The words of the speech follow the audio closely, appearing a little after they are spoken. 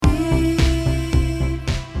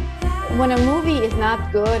when a movie is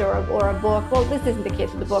not good or a book, well, this isn't the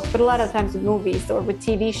case with the book, but a lot of times with movies or with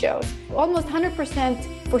TV shows, almost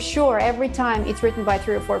 100% for sure, every time it's written by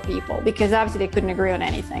 3 or 4 people, because obviously they couldn't agree on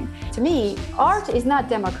anything. To me, art is not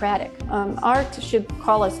democratic. Art should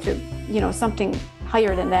call us to, something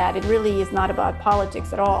higher than that. It really is not about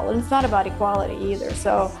politics at all, and it's not about equality either.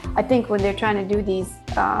 So I think when they're trying to do these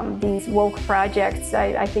woke projects,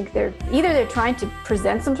 I think they're trying to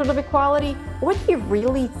present some sort of equality, or do you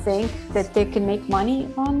really think that they can make money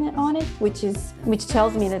on it, which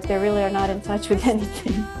tells me that they really are not in touch with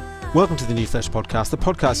anything. Welcome to the New Flesh Podcast, the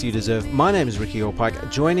podcast you deserve. My name is Ricky Allpike.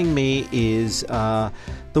 Joining me is the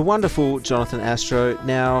wonderful Jonathan Astro.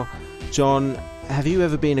 Now, John, have you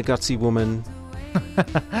ever been a gutsy woman?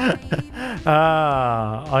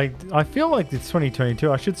 I feel like it's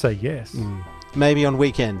 2022. I should say yes. Maybe on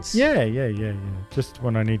weekends. Yeah. Just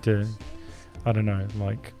when I need to, I don't know,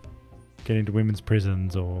 like get into women's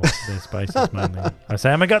prisons or their spaces mainly. I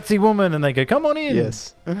say I'm a gutsy woman, and they go, "Come on in."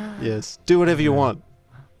 Yes. Do whatever you want.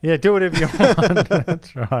 Yeah, do whatever you want.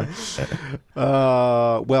 That's right.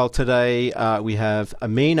 Well, today we have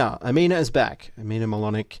Emina. Emina is back. Emina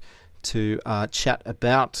Melonic, to chat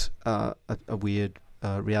about a weird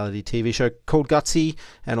reality TV show called Gutsy,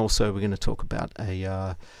 and also we're going to talk about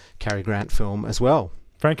a Cary Grant film as well.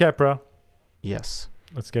 Frank Capra. Yes.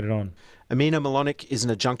 Let's get it on. Emina Melonic is an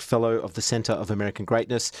adjunct fellow of the Centre of American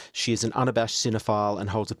Greatness. She is an unabashed cinephile and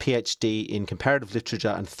holds a PhD in comparative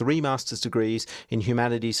literature and 3 master's degrees in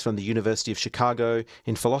humanities from the University of Chicago,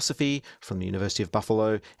 in philosophy from the University of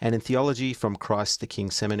Buffalo, and in theology from Christ the King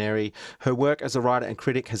Seminary. Her work as a writer and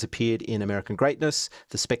critic has appeared in American Greatness,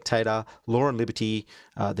 The Spectator, Law and Liberty,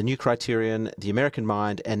 The New Criterion, The American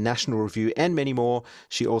Mind, and National Review, and many more.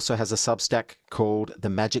 She also has a Substack called The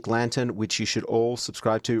Magic Lantern, which you should all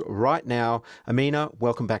subscribe to right now. Emina,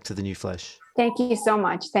 welcome back to The New Flesh. Thank you so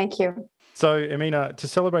much. Thank you. So, Emina, to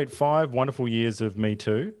celebrate 5 wonderful years of Me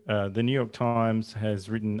Too, the New York Times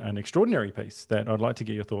has written an extraordinary piece that I'd like to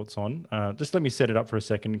get your thoughts on. Just let me set it up for a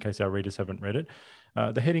second in case our readers haven't read it.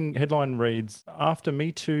 The headline reads, "After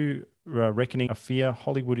Me Too reckoning a fear,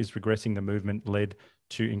 Hollywood is regressing the movement led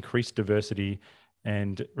to increased diversity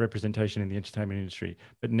and representation in the entertainment industry.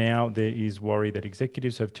 But now there is worry that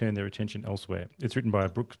executives have turned their attention elsewhere." It's written by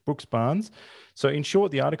Brooks Barnes. So in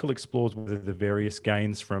short, the article explores whether the various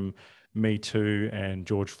gains from Me Too and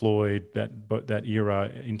George Floyd, that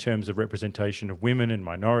era, in terms of representation of women and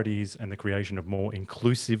minorities and the creation of more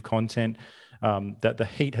inclusive content, that the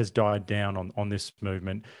heat has died down on this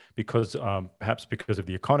movement because perhaps because of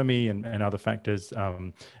the economy and other factors,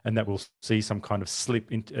 and that we'll see some kind of slip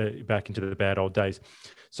back into the bad old days.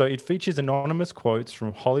 So it features anonymous quotes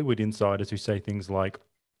from Hollywood insiders who say things like,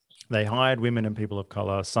 they hired women and people of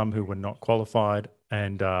color, some who were not qualified,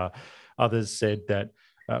 and others said that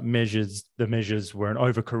the measures were an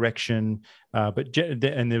overcorrection,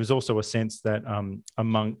 and there was also a sense that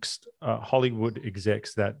amongst Hollywood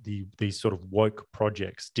execs that these sort of woke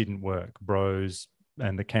projects didn't work, Bros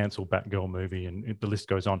and the cancelled Batgirl movie, and the list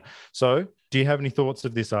goes on. So do you have any thoughts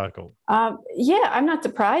of this article? Yeah, I'm not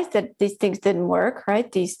surprised that these things didn't work, right?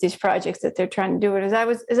 These projects that they're trying to do it.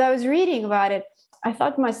 As I was reading about it, I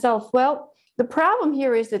thought to myself, well, the problem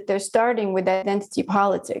here is that they're starting with identity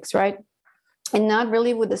politics, right? And not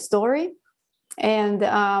really with the story. And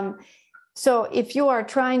so if you are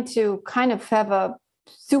trying to kind of have a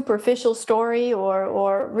superficial story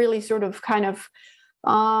or really sort of kind of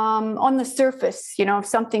on the surface,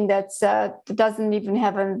 something that doesn't even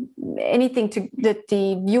have anything that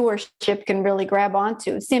the viewership can really grab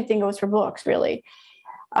onto. Same thing goes for books, really.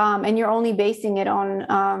 And you're only basing it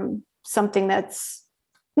on something that's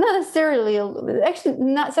not necessarily, actually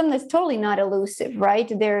not something that's totally not elusive, right?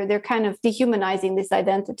 They're kind of dehumanizing this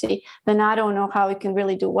identity. Then I don't know how it can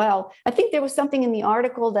really do well. I think there was something in the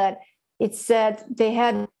article that it said they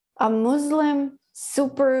had a Muslim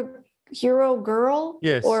superhero girl,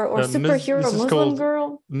 yes, or superhero Muslim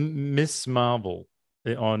girl, Miss Marvel.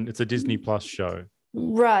 It's a Disney Plus show,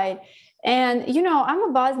 right? And, I'm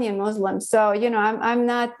a Bosnian Muslim, so, I'm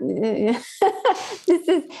not, and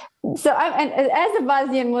as a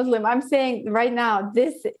Bosnian Muslim, I'm saying right now,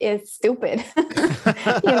 this is stupid.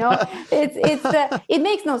 It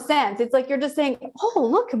makes no sense. It's like, you're just saying, oh,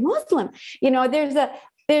 look, a Muslim,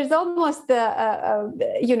 there's almost, in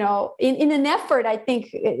an effort, I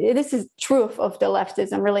think this is true of the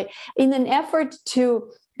leftism, really, in an effort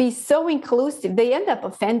to be so inclusive, they end up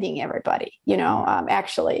offending everybody,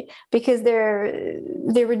 actually, because they're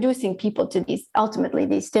reducing people to these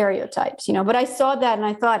stereotypes, But I saw that and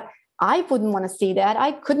I thought, I wouldn't want to see that.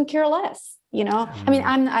 I couldn't care less, I mean,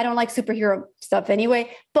 I don't like superhero stuff anyway.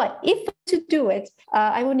 But if to do it,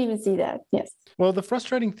 I wouldn't even see that. Yes. Well, the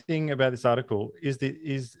frustrating thing about this article is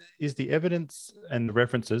the evidence and the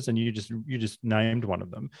references, and you just named one of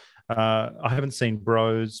them. I haven't seen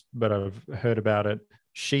Bros, but I've heard about it.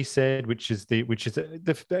 She Said,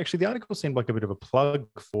 actually the article seemed like a bit of a plug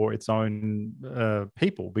for its own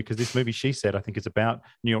people, because this movie She Said, I think, is about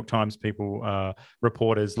New York Times people,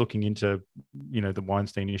 reporters looking into the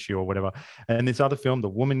Weinstein issue or whatever. And this other film, The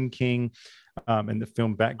Woman King, and the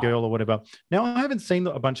film Batgirl or whatever. Now, I haven't seen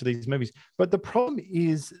a bunch of these movies, but the problem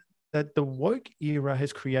is that the woke era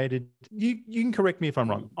has created, you can correct me if I'm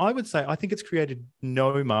wrong, I would say I think it's created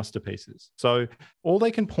no masterpieces. So all they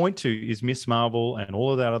can point to is Miss Marvel and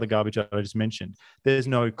all of that other garbage I just mentioned. There's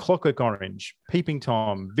no Clockwork Orange, Peeping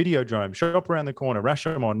Tom, Videodrome, Shop Around the Corner,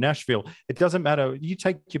 Rashomon, Nashville. It doesn't matter. You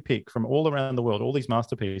take your pick from all around the world, all these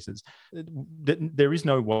masterpieces. There is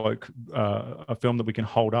no woke a film that we can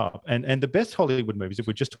hold up. And the best Hollywood movies, if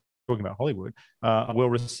we're just talking about Hollywood, are well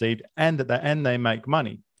received, and they make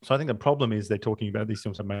money. So I think the problem is they're talking about these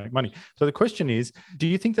films that make money. So the question is, do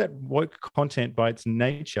you think that woke content by its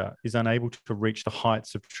nature is unable to reach the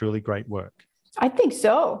heights of truly great work? I think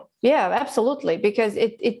so. Yeah, absolutely. Because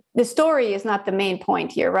the story is not the main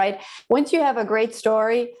point here, right? Once you have a great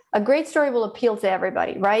story will appeal to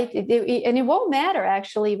everybody, right? And it won't matter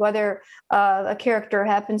actually whether a character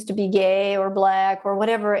happens to be gay or black or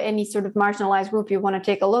whatever, any sort of marginalized group you want to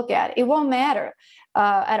take a look at. It won't matter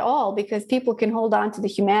at all, because people can hold on to the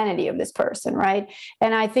humanity of this person, right?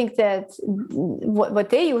 And I think that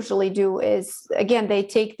what they usually do is, again, they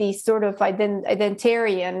take these sort of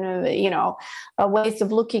identitarian, ways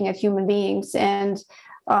of looking at human beings and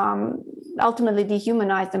ultimately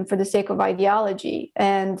dehumanize them for the sake of ideology.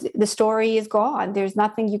 And the story is gone. There's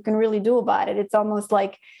nothing you can really do about it. It's almost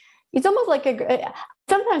like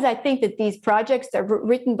sometimes I think that these projects are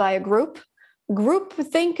written by a group.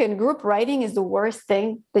 Groupthink and group writing is the worst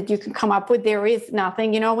thing that you can come up with. There is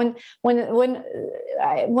nothing,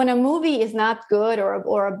 when a movie is not good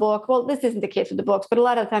or a book. Well, this isn't the case with the books, but a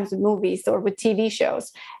lot of times with movies or with TV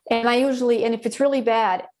shows. And if it's really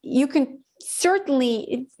bad, you can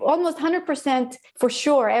certainly almost 100% for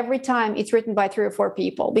sure every time it's written by 3 or 4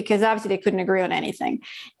 people, because obviously they couldn't agree on anything.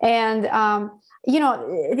 And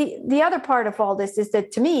the other part of all this is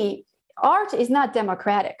that, to me, art is not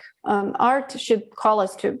democratic. Art should call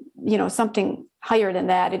us to, something higher than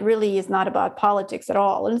that. It really is not about politics at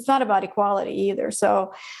all, and it's not about equality either.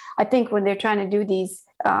 So, I think when they're trying to do these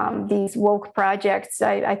woke projects,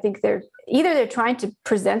 I think they're trying to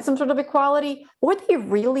present some sort of equality, or they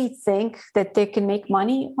really think that they can make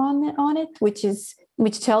money on it, which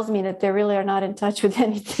tells me that they really are not in touch with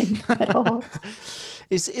anything at all.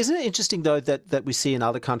 Isn't it interesting, though, that we see in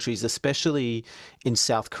other countries, especially in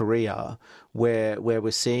South Korea, where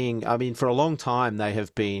we're seeing, I mean, for a long time, they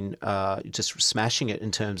have been just smashing it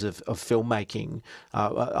in terms of filmmaking.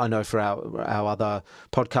 I know for our other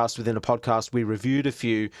podcast within a podcast, we reviewed a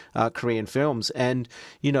few Korean films, and,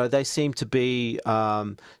 they seem to be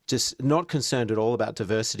just not concerned at all about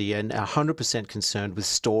diversity and 100% concerned with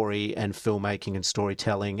story and filmmaking and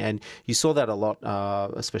storytelling. And you saw that a lot,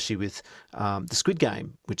 especially with the Squid Game,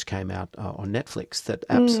 which came out on Netflix, that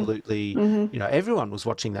absolutely, everyone was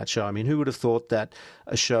watching that show. I mean, who would have thought that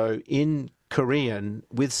a show in Korean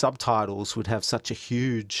with subtitles would have such a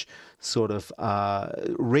huge sort of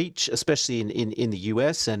reach, especially in the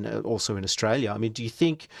US and also in Australia? I mean, do you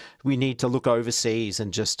think we need to look overseas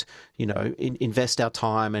and just, invest our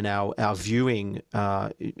time and our viewing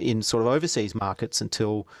in sort of overseas markets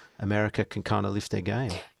until America can kind of lift their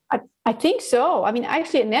game? I think so. I mean,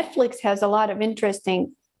 actually, Netflix has a lot of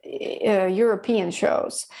interesting European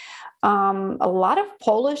shows. A lot of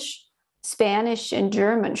Polish, Spanish, and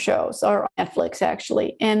German shows are on Netflix,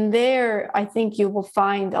 actually. And there, I think you will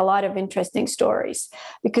find a lot of interesting stories,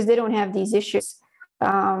 because they don't have these issues.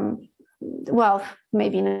 Well,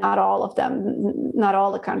 maybe not all of them, not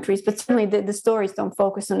all the countries, but certainly the stories don't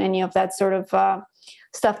focus on any of that sort of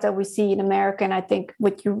stuff that we see in America. And I think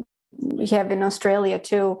what we have in Australia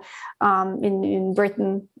too, in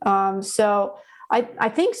Britain. So I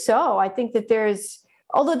think so. I think that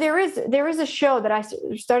although there is a show that I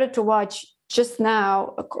started to watch just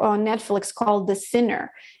now on Netflix called The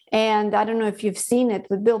Sinner. And I don't know if you've seen it,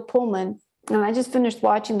 with Bill Pullman. And I just finished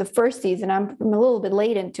watching the first season. I'm a little bit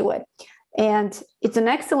late into it. And it's an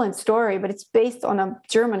excellent story, but it's based on a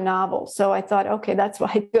German novel. So I thought, okay, that's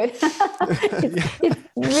why it's good.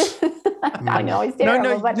 I know it's No,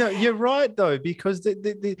 terrible, but you're right though, because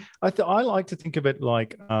I like to think of it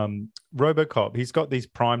like RoboCop. He's got these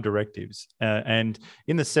prime directives, and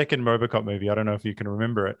in the second RoboCop movie, I don't know if you can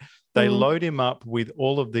remember it, they load him up with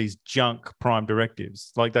all of these junk prime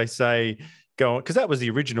directives. Like they say, go on, because that was the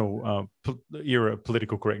original era of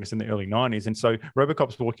political correctness in the early 90s. And so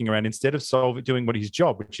RoboCop's walking around, instead of doing what his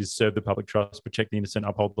job, which is serve the public trust, protect the innocent,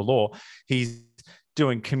 uphold the law, he's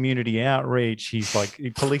doing community outreach. He's like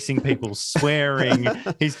policing people swearing.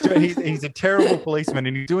 He's a terrible policeman,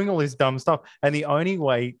 and he's doing all this dumb stuff. And the only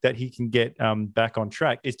way that he can get back on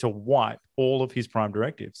track is to wipe all of his prime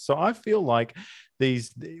directives. So I feel like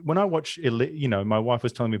when I watch, my wife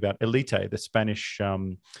was telling me about Elite, the Spanish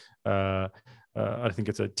I think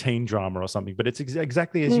it's a teen drama or something, but it's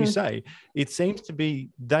exactly as you say. It seems to be,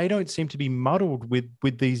 they don't seem to be muddled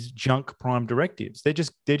with these junk prime directives. They're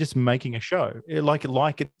just making a show like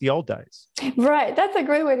it's the old days. Right, that's a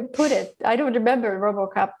great way to put it. I don't remember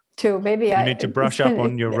RoboCop 2. Maybe you need to brush up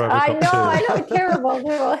on your RoboCop 2. I know, terrible.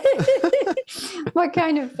 What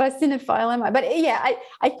kind of cinephile am I? But yeah,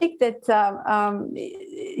 I think that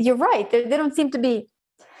you're right. They don't seem to be.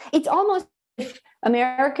 It's almost if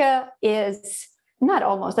America is not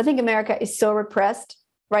almost. I think America is so repressed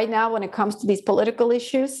right now when it comes to these political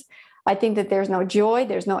issues. I think that there's no joy,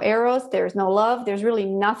 there's no eros, there's no love, there's really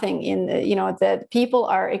nothing in that people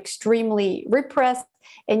are extremely repressed,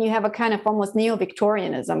 and you have a kind of almost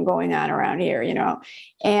neo-Victorianism going on around here,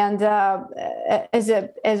 and as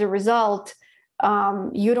a result,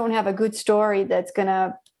 you don't have a good story that's going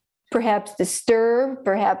to perhaps disturb,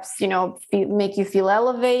 perhaps make you feel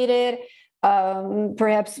elevated,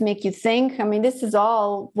 perhaps make you think. I mean, this is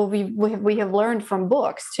all what we have learned from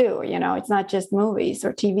books too. It's not just movies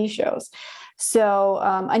or TV shows. So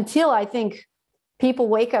until I think people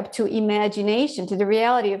wake up to imagination, to the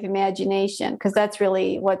reality of imagination, because that's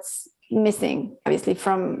really what's missing, obviously,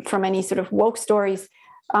 from any sort of woke stories.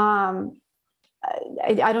 I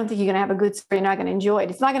don't think you're going to have a good story. You're not going to enjoy it.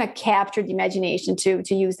 It's not going to capture the imagination,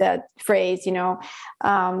 to use that phrase,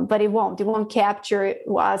 but it won't capture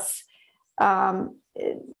us.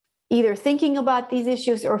 Either thinking about these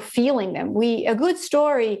issues or feeling them. A good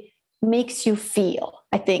story makes you feel,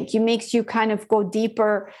 I think. It makes you kind of go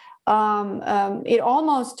deeper. It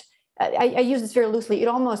almost, I use this very loosely, it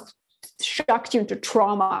almost shocks you into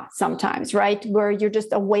trauma sometimes, right? Where you're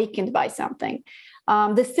just awakened by something.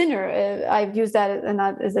 The Sinner, I've used that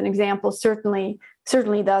as an example, certainly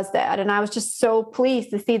does that. And I was just so pleased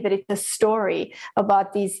to see that it's a story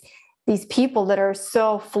about these people that are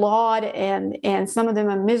so flawed, and some of them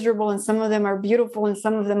are miserable, and some of them are beautiful, and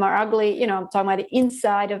some of them are ugly. I'm talking about the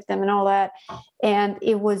inside of them and all that. And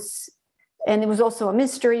it was also a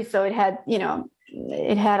mystery, so it had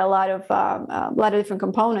a lot of different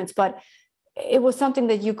components, but it was something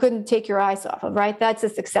that you couldn't take your eyes off of. Right, that's a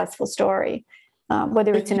successful story,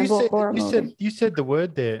 whether it's in a book or a movie. You said the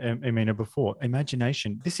word there, Emina, before,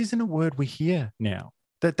 imagination. This isn't a word we hear now.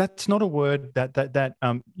 That's not a word that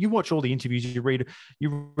you watch all the interviews, you read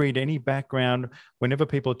any background, whenever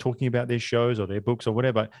people are talking about their shows or their books or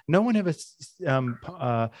whatever, no one ever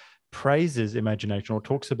praises imagination or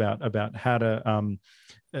talks about how to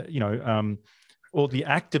or the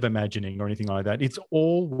act of imagining or anything like that. It's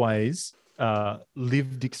always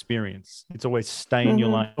lived experience. It's always stay in your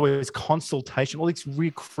lane, always consultation, all these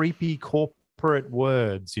really creepy corporate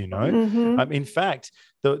words, in fact,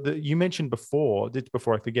 you mentioned before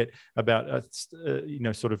I forget, about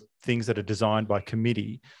sort of things that are designed by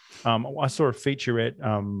committee. I saw a featurette,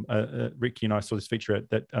 Ricky and I saw this featurette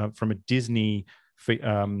that from a Disney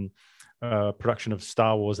production of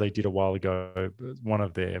Star Wars they did a while ago, one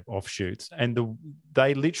of their offshoots, and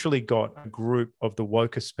they literally got a group of the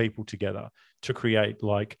wokest people together to create,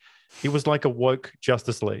 it was like a woke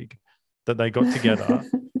Justice League that they got together.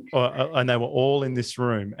 And they were all in this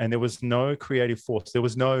room, and there was no creative force. There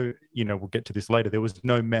was no, we'll get to this later, there was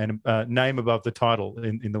no name above the title,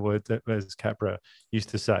 in the words that, as Capra used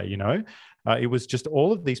to say, it was just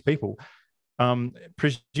all of these people,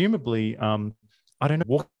 presumably, I don't know,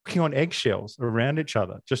 walking on eggshells around each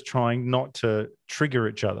other, just trying not to trigger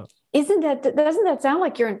each other. Doesn't that sound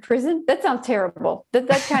like you're in prison? That sounds terrible. That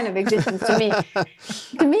kind of existence to me.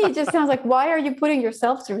 To me, it just sounds like, why are you putting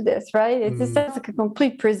yourself through this, right? It just sounds like a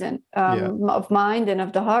complete prison of mind and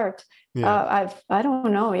of the heart. Yeah. I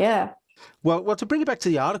don't know. Yeah. Well, to bring it back to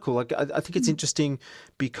the article, like I think it's interesting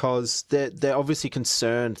because they're obviously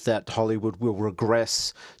concerned that Hollywood will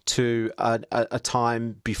regress to a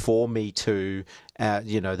time before Me Too,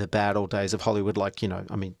 the bad old days of Hollywood. Like,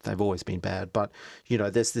 I mean, they've always been bad, but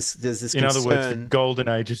there's this in concern. other words, the golden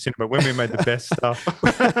age of cinema when we made the best stuff.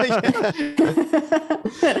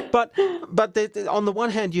 But on the one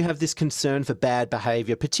hand, you have this concern for bad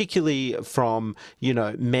behaviour, particularly from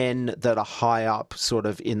men that are high up, sort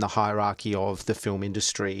of in the hierarchy of the film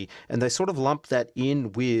industry, and they sort of lump that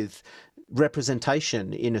in with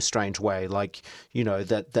representation in a strange way, like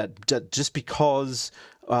that just because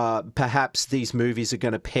perhaps these movies are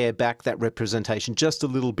going to pare back that representation just a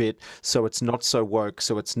little bit, so it's not so woke,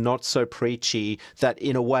 so it's not so preachy, that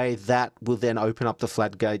in a way that will then open up the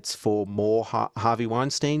floodgates for more Harvey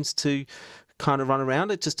Weinsteins to kind of run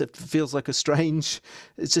around. It feels like a strange.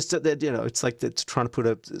 It's just that it's like they're trying to put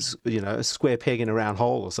a square peg in a round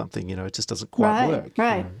hole or something. It just doesn't quite work.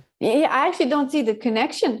 Right. Yeah, I actually don't see the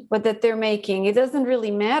connection that they're making. It doesn't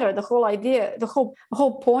really matter. The whole idea, the whole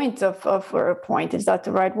point or point is not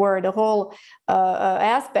the right word. The whole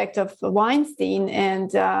aspect of Weinstein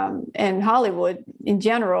and Hollywood in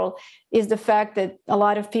general is the fact that a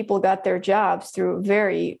lot of people got their jobs through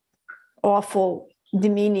very awful,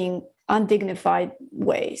 demeaning, undignified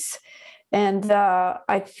ways. And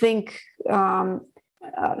I think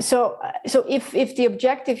so if the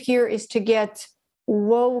objective here is to get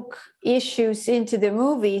woke issues into the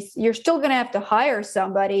movies, you're still going to have to hire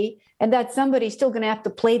somebody, and that somebody's still going to have to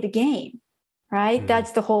play the game, right?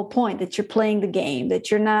 That's the whole point, that you're playing the game,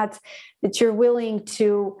 that you're willing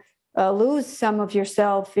to lose some of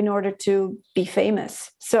yourself in order to be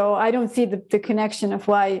famous. So I don't see the connection of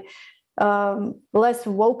why less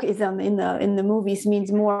wokeism in the movies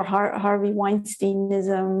means more Harvey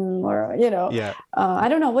Weinsteinism, or Yeah. I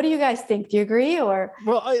don't know. What do you guys think? Do you agree? Or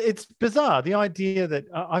well, it's bizarre, the idea that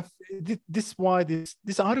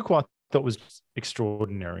this article I thought was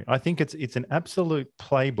extraordinary. I think it's an absolute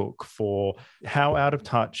playbook for how out of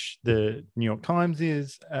touch the New York Times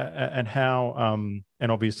is, and how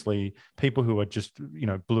and obviously people who are just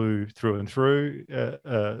blue through and through,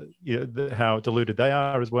 how deluded they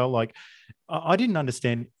are as well. Like, I didn't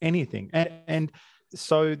understand anything, and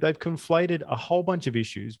so they've conflated a whole bunch of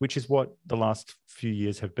issues, which is what the last few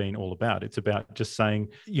years have been all about. It's about just saying,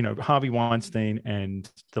 Harvey Weinstein and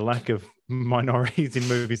the lack of minorities in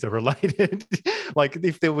movies are related. Like,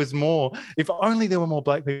 if only there were more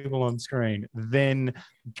black people on screen, then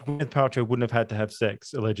Gwyneth Paltrow wouldn't have had to have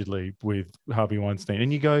sex, allegedly, with Harvey Weinstein.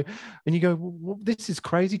 And you go, well, this is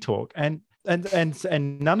crazy talk. And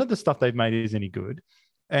none of the stuff they've made is any good.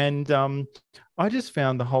 And I just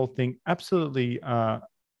found the whole thing absolutely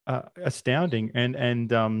astounding.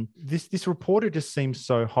 And this reporter just seems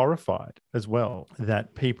so horrified as well that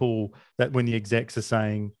when the execs are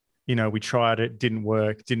saying, we tried it, didn't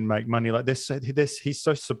work, didn't make money. Like, he's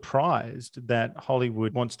so surprised that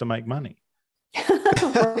Hollywood wants to make money.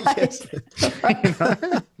 Right.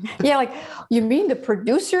 Right. Yeah, like, you mean the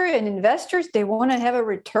producer and investors, they want to have a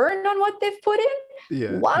return on what they've put in?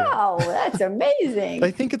 Yeah. Wow, yeah. That's amazing.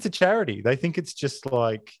 They think it's a charity. They think it's just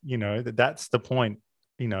like, that's the point,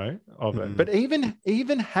 of it. But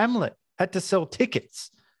even Hamlet had to sell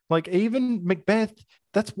tickets. Like, even Macbeth,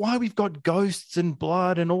 that's why we've got ghosts and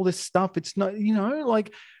blood and all this stuff. It's not,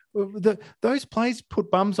 like, those plays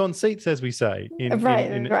put bums on seats, as we say in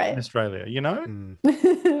Australia,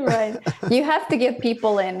 Right. You have to get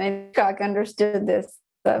people in, and Hitchcock understood this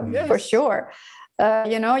for sure.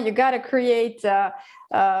 You got to create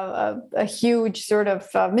a huge sort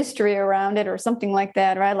of mystery around it, or something like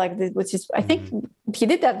that, right? Like, which is, I think he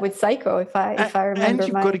did that with Psycho, if I remember. And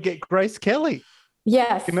you've got to get Grace Kelly.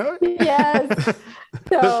 Yes. Yes.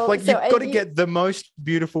 You've got to get the most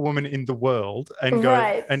beautiful woman in the world and go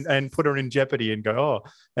and put her in jeopardy and go, oh,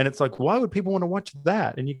 and it's like, why would people want to watch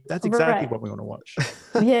that? And that's exactly what we want to watch.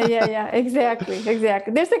 Yeah. Exactly.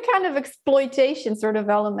 There's a kind of exploitation sort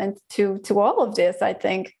of element to all of this, I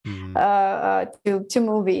think, to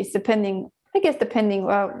movies, depending.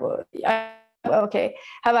 Okay.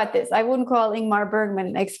 How about this? I wouldn't call Ingmar Bergman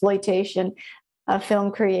an exploitation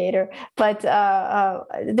film creator, but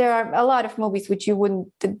there are a lot of movies which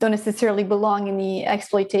don't necessarily belong in the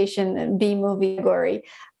exploitation B movie category,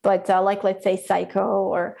 but like, let's say,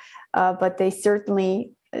 Psycho, but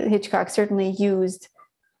Hitchcock certainly used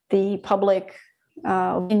the public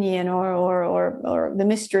opinion or the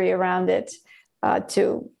mystery around it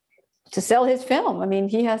to sell his film. I mean,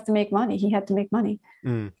 he had to make money.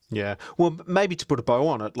 Yeah. Well, maybe to put a bow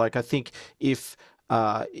on it, like, I think if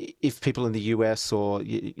if people in the US or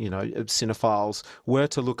cinephiles were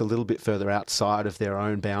to look a little bit further outside of their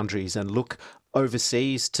own boundaries and look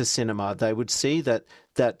overseas to cinema, they would see that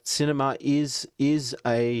cinema is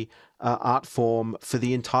a art form for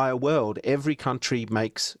the entire world. Every country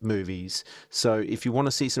makes movies. So if you want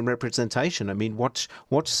to see some representation, I mean, watch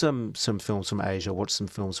some films from Asia, watch some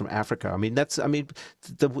films from Africa. I mean,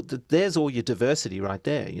 there's all your diversity right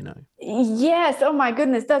there, Yes. Oh my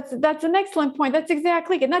goodness. That's an excellent point. That's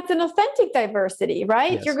exactly it. And that's an authentic diversity,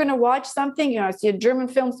 right? Yes. You're going to watch something, see a German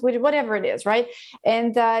film, Swedish, whatever it is, right?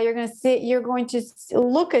 And you're going to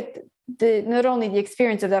look at not only the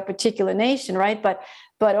experience of that particular nation, right?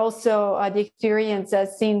 But also the experience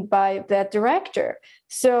as seen by that director.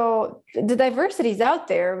 So the diversity is out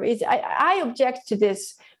there. I object to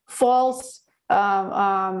this false,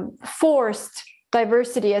 forced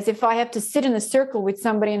diversity, as if I have to sit in a circle with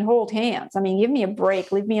somebody and hold hands. I mean, give me a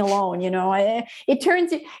break, leave me alone.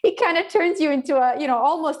 It kind of turns you into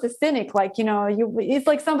almost a cynic. Like, it's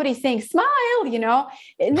like somebody saying, smile. No,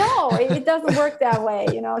 it doesn't work that way.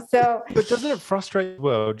 So, but doesn't it frustrate?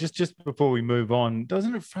 Well, just before we move on,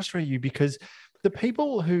 doesn't it frustrate you because the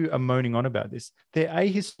people who are moaning on about this, they're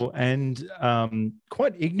ahistorical and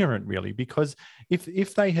quite ignorant, really, because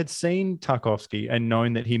if they had seen Tarkovsky and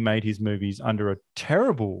known that he made his movies under a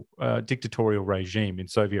terrible dictatorial regime in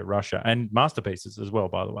Soviet Russia, and masterpieces as well,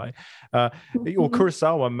 by the way, or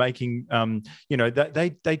Kurosawa making,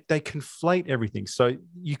 they conflate everything. So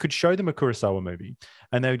you could show them a Kurosawa movie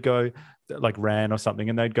and they would go, like Ran or something,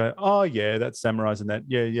 and they'd go, oh yeah, that's samurais and that,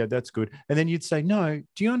 yeah, that's good. And then you'd say, no,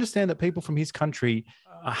 do you understand that people from his country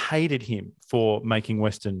hated him for making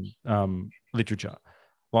Western literature?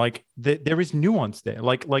 Like there is nuance there.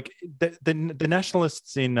 Like the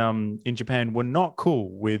nationalists in Japan were not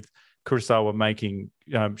cool with Kurosawa making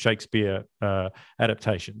Shakespeare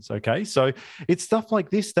adaptations. Okay, so it's stuff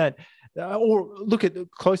like this that. Or look at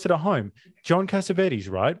closer to home, John Cassavetes,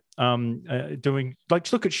 right? Doing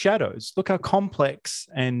look at Shadows. Look how complex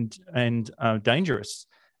and dangerous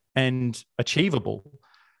and achievable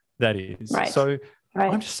that is. Right. So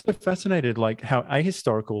right. I'm just so fascinated, like how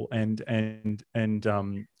ahistorical and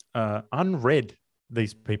unread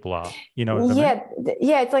these people are. You know what I mean?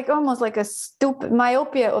 Yeah. It's like almost like a stupid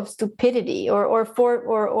myopia of stupidity or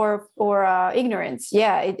ignorance.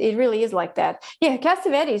 Yeah, it really is like that. Yeah,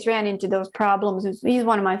 Cassavetes ran into those problems. He's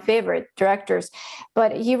one of my favorite directors,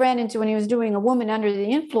 but he ran into, when he was doing A Woman Under the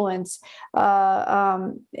Influence,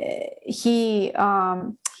 he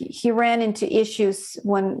ran into issues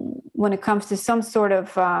when it comes to some sort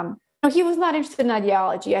of. He was not interested in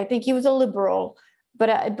ideology. I think he was a liberal.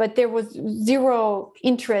 But there was zero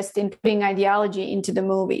interest in putting ideology into the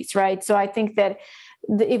movies, right? So I think that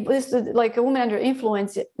it was like A Woman Under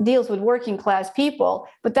Influence deals with working class people,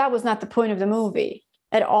 but that was not the point of the movie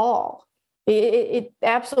at all. It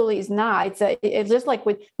absolutely is not. It's just like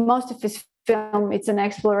with most of his film, it's an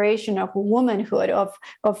exploration of womanhood, of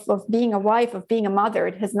being a wife, of being a mother.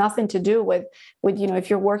 It has nothing to do with if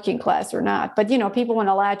you're working class or not. But people want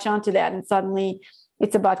to latch onto that, and suddenly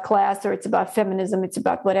it's about class or it's about feminism, it's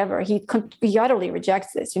about whatever. He utterly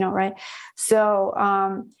rejects this, right? So,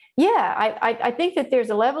 I think that there's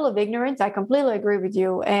a level of ignorance. I completely agree with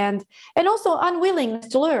you. And also unwillingness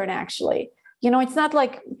to learn, actually. It's not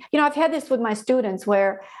like, I've had this with my students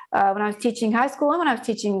where when I was teaching high school and when I was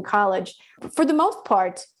teaching college, for the most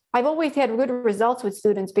part, I've always had good results with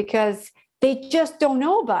students because they just don't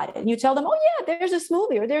know about it. And you tell them, oh yeah, there's this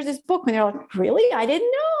movie or there's this book. And they're like, really? I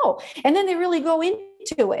didn't know. And then they really go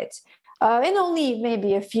into it. And only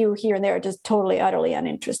maybe a few here and there are just totally, utterly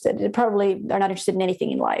uninterested. They probably are not interested in anything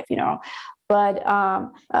in life, but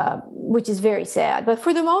which is very sad. But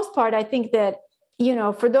for the most part, I think that,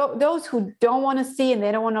 for those who don't want to see and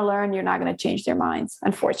they don't want to learn, you're not going to change their minds,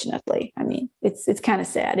 unfortunately. I mean, it's kind of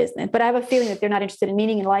sad, isn't it? But I have a feeling that they're not interested in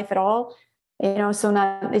meaning in life at all. So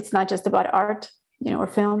it's not just about art, or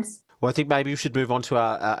films. Well, I think maybe we should move on to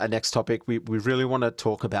our next topic. We really want to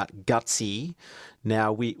talk about Gutsy.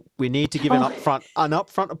 Now, we need to give an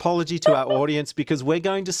upfront apology to our audience because we're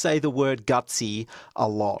going to say the word Gutsy a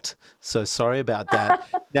lot. So sorry about that.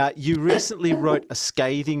 Now, you recently wrote a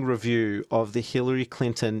scathing review of the Hillary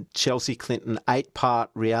Clinton, Chelsea Clinton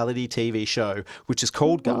 8-part reality TV show, which is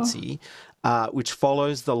called Gutsy. Which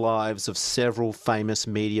follows the lives of several famous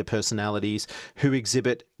media personalities who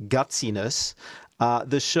exhibit gutsiness.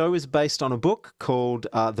 The show is based on a book called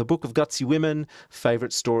The Book of Gutsy Women,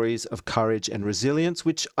 Favourite Stories of Courage and Resilience,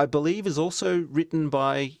 which I believe is also written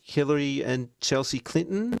by Hillary and Chelsea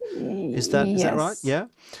Clinton. Is that right? Yeah.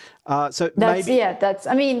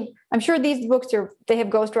 I'm sure these books they have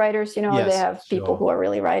ghostwriters, Yes, they have people who are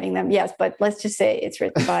really writing them. Yes, but let's just say it's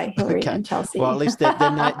written by Hillary and Chelsea. Well, at least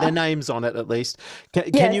their name's on it, at least.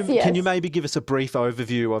 Can you maybe give us a brief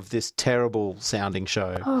overview of this terrible sounding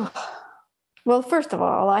show? Well, first of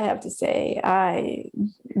all, I have to say I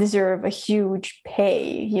deserve a huge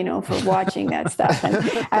pay, for watching that stuff. And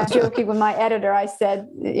I was joking with my editor. I said,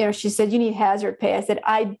 she said, you need hazard pay. I said,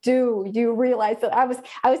 I do. Do you realize that I was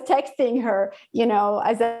texting her,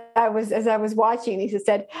 as I was watching these. I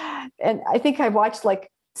said, and I think I watched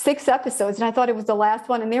like 6 episodes and I thought it was the last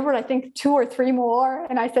one. And there were, I think, 2 or 3 more.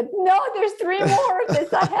 And I said, no, there's 3 more of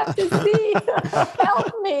this I have to see.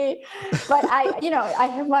 Help me. But I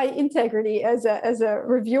have my integrity as a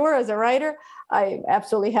reviewer, as a writer. I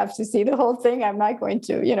absolutely have to see the whole thing. I'm not going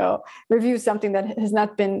to, review something that has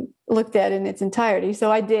not been looked at in its entirety.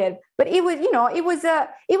 So I did. But it was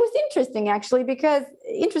interesting actually, because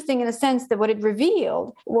interesting in a sense that what it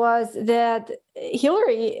revealed was that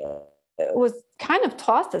Hillary was kind of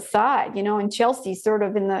tossed aside, and Chelsea sort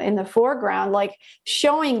of in the foreground, like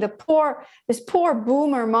showing this poor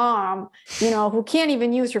boomer mom, who can't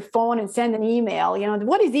even use her phone and send an email.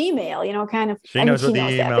 What is email? Kind of. She knows what the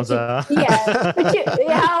emails are. Yeah,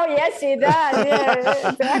 yes, she does. Yeah,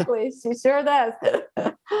 exactly. She sure does.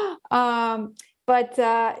 But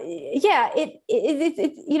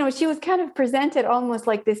she was kind of presented almost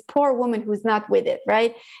like this poor woman who's not with it,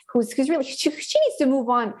 right? Who's really she needs to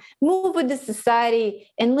move with the society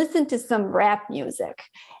and listen to some rap music,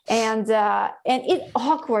 and it's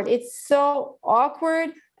awkward. It's so awkward.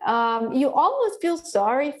 You almost feel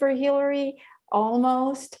sorry for Hillary,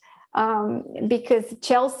 almost, because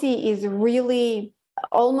Chelsea is really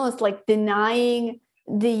almost like denying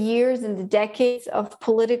the years and the decades of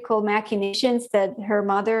political machinations that her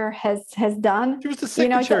mother has done. She was the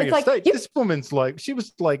Secretary of State. This woman's she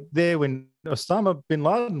was there when Osama bin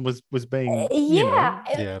Laden was being, you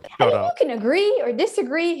can agree or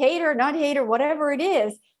disagree, hate her, not hate her, whatever it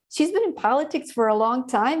is. She's been in politics for a long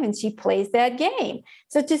time and she plays that game.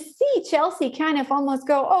 So to see Chelsea kind of almost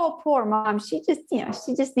go, oh, poor mom, she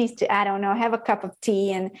just needs to, I don't know, have a cup of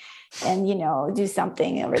tea and do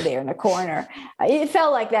something over there in the corner. It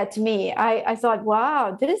felt like that to me. I thought,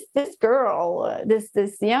 wow, this girl,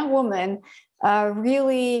 this young woman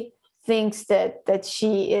really thinks that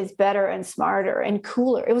she is better and smarter and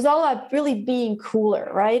cooler. It was all about really being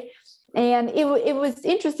cooler, right? And it was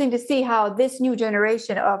interesting to see how this new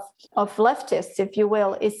generation of leftists, if you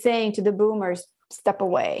will, is saying to the boomers, step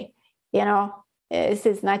away. This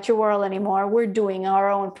is not your world anymore. We're doing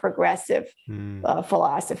our own progressive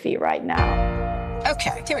philosophy right now.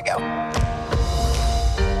 Okay, here we go.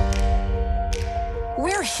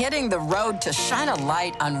 We're hitting the road to shine a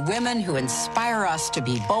light on women who inspire us to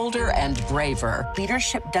be bolder and braver.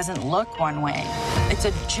 Leadership doesn't look one way. It's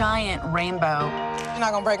a giant rainbow. You're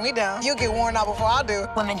not gonna break me down. You'll get worn out before I do.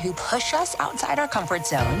 Women who push us outside our comfort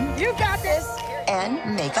zone. You got this.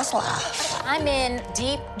 And make us laugh. I'm in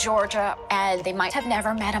deep Georgia, and they might have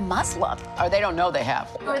never met a Muslim. Or they don't know they have.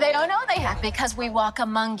 Or they don't know they have, because we walk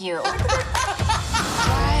among you.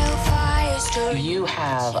 You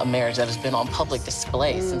have a marriage that has been on public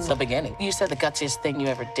display since the beginning. You said the gutsiest thing you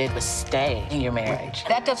ever did was stay in your marriage.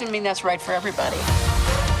 That doesn't mean that's right for everybody.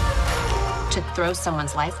 To throw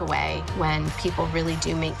someone's life away when people really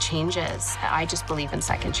do make changes. I just believe in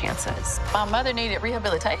second chances. My mother needed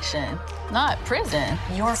rehabilitation, not prison.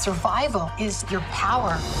 Your survival is your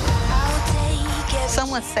power.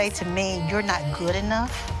 Someone say to me, you're not good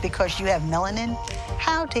enough because you have melanin.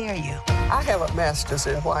 How dare you? I have a master's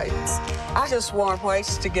in whites. I just want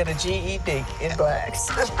whites to get a GED in blacks.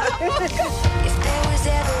 If there was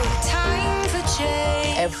ever a time for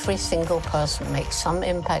change. Every single person makes some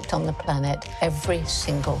impact on the planet every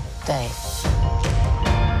single day.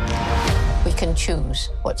 We can choose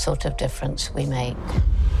what sort of difference we make.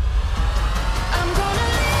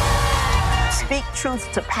 Speak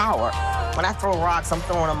truth to power. When I throw rocks, I'm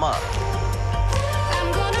throwing them up.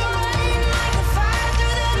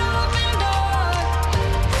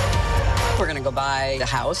 We're gonna go buy the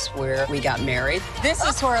house where we got married. This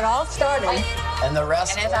is where it all started. And the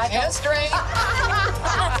rest is history.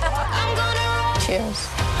 Cheers.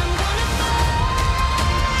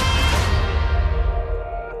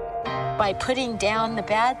 By putting down the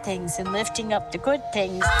bad things and lifting up the good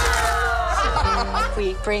things,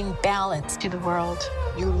 we bring balance to the world.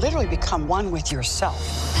 You literally become one with yourself.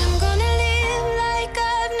 I'm gonna live like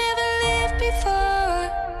I've never lived before.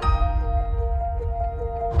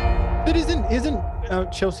 But isn't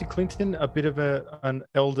Chelsea Clinton a bit of an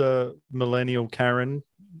elder millennial Karen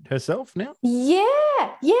herself now? Yeah.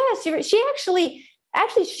 She actually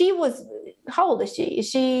actually, she was, how old is she? Is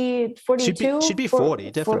she 42? She'd be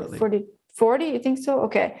 40, definitely. 40, you think so?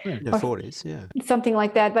 Okay. Yeah, 40s, yeah. Something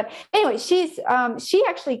like that. But anyway, she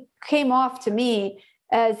actually came off to me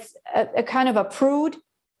as a kind of a prude.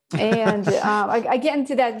 And I get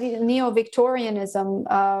into that neo-Victorianism,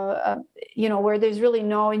 where there's really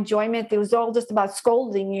no enjoyment. It was all just about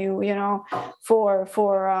scolding you, for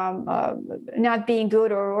not being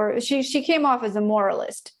good, or she came off as a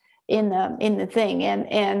moralist in the thing and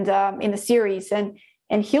in the series, and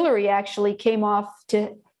Hillary actually came off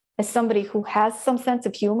as somebody who has some sense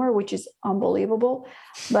of humor, which is unbelievable.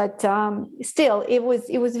 But still, it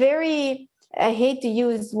was very. I hate to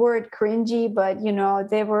use the word cringy, but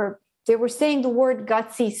they were saying the word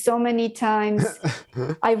gutsy so many times.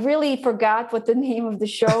 I really forgot what the name of the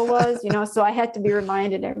show was, so I had to be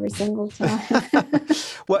reminded every single time.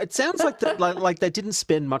 Well, it sounds like like they didn't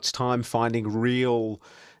spend much time finding real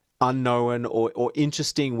unknown or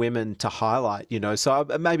interesting women to highlight, So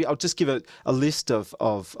maybe I'll just give a list of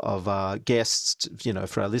guests,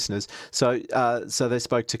 for our listeners. So they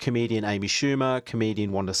spoke to comedian Amy Schumer,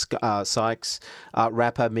 comedian Wanda Sykes,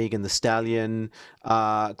 rapper Megan Thee Stallion,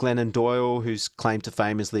 Glennon Doyle, whose claim to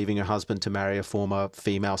fame is leaving her husband to marry a former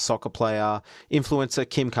female soccer player, influencer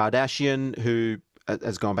Kim Kardashian, who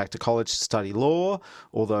has gone back to college to study law,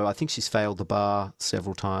 although I think she's failed the bar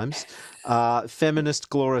several times. Feminist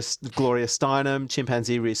Gloria Steinem,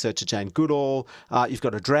 chimpanzee researcher Jane Goodall. You've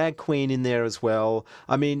got a drag queen in there as well.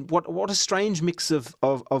 I mean, what a strange mix of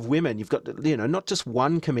women. You've got, not just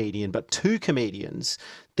one comedian, but two comedians.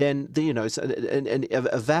 Then,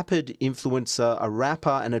 a vapid influencer, a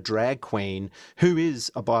rapper and a drag queen, who is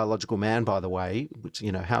a biological man, by the way, which,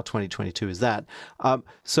 how 2022 is that?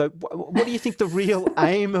 So what do you think the real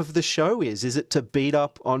aim of the show is? Is it to beat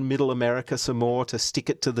up on middle America some more, to stick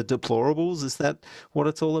it to the deplorables? Is that what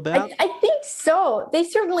it's all about? I think so. They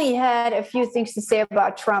certainly had a few things to say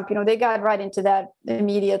about Trump. They got right into that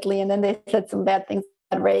immediately, and then they said some bad things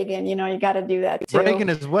about Reagan. You got to do that too. Reagan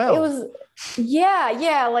as well. It was,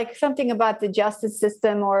 yeah, like something about the justice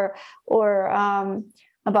system or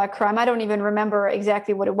about crime. I don't even remember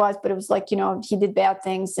exactly what it was, but it was like, he did bad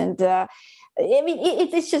things. And I mean,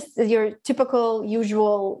 it's just your typical,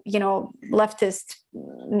 usual, leftist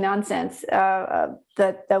nonsense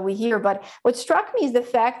that we hear. But what struck me is the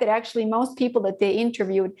fact that actually most people that they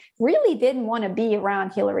interviewed really didn't want to be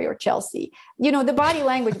around Hillary or Chelsea. The body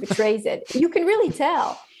language betrays it. You can really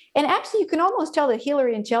tell. And actually, you can almost tell that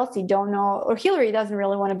Hillary and Chelsea don't know, or Hillary doesn't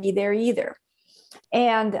really want to be there either.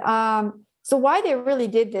 And so why they really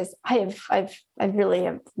did this, I really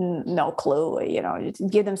have no clue. To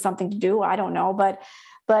give them something to do, I don't know. But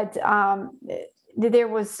there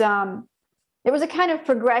was a kind of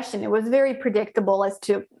progression. It was very predictable as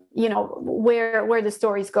to where the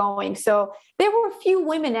story's going. So there were a few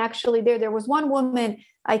women actually there. There was one woman,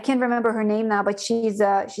 I can't remember her name now, but she's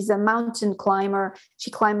a mountain climber. She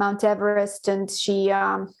climbed Mount Everest, and she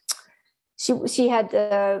had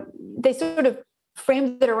they sort of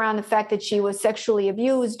framed it around the fact that she was sexually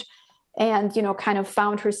abused, and kind of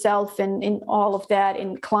found herself in all of that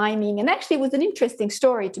in climbing. And actually, it was an interesting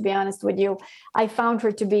story, to be honest with you. I found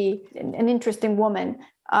her to be an interesting woman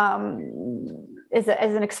as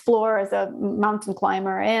an explorer, as a mountain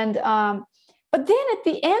climber, and. But then at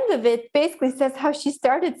the end of it, basically says how she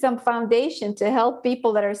started some foundation to help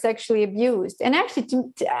people that are sexually abused. And actually,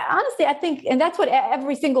 honestly, I think, and that's what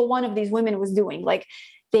every single one of these women was doing. Like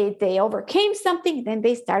they overcame something, then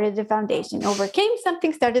they started the foundation. Overcame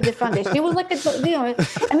something, started the foundation. It was like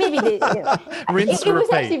maybe they, rinse it was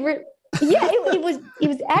repeat. actually it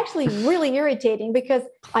was actually really irritating, because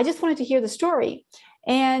I just wanted to hear the story,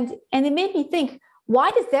 and it made me think, why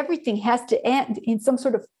does everything has to end in some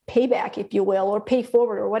sort of payback, if you will, or pay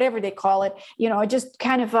forward, or whatever they call it? Just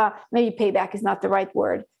kind of maybe payback is not the right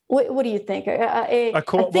word. What do you think?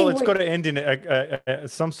 It's got to end in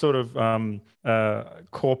some sort of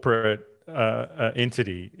corporate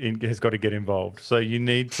entity has got to get involved. So you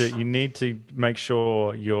need to make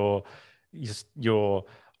sure you're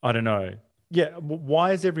I don't know. Yeah,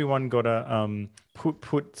 why has everyone got to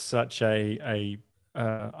put such a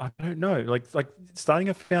I don't know, like starting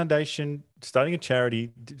a foundation, starting a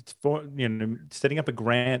charity, for setting up a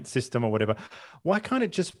grant system or whatever. Why can't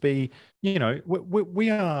it just be, we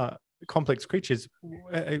are complex creatures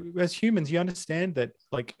as humans. You understand that,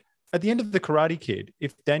 like, at the end of The Karate Kid,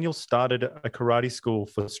 if Daniel started a karate school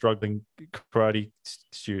for struggling karate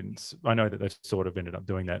students, I know that they've sort of ended up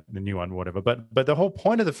doing that in the new one, whatever. But the whole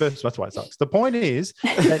point of the first, that's why it sucks. The point is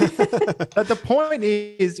that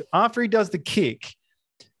after he does the kick,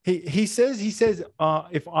 He says,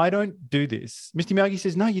 if I don't do this, Mr. Miyagi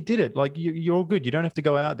says, no, you did it. Like you're all good. You don't have to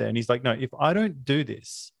go out there. And he's like, no, if I don't do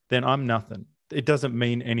this, then I'm nothing. It doesn't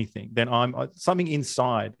mean anything. Then something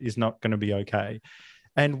inside is not going to be okay.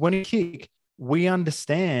 And when we kick, we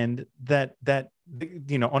understand that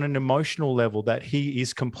on an emotional level, that he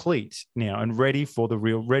is complete now and ready for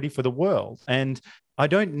the world. And I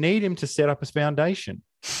don't need him to set up his foundation.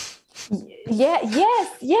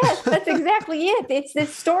 Yes, that's exactly it. It's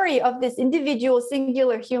this story of this individual,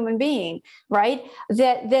 singular human being, right?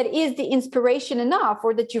 That is the inspiration enough,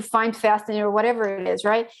 or that you find fascinating, or whatever it is,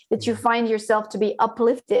 right? That you find yourself to be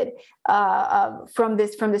uplifted from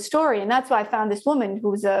this story. And that's why I found this woman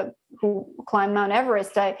who climbed Mount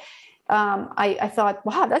Everest. I thought,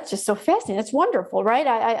 wow, that's just so fascinating. That's wonderful, right?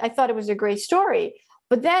 I thought it was a great story.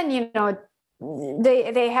 But then,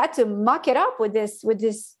 they had to muck it up with this.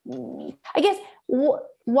 I guess,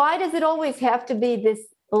 why does it always have to be this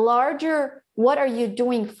larger? What are you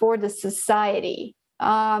doing for the society?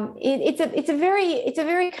 It's a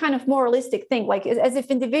very kind of moralistic thing, like as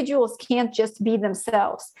if individuals can't just be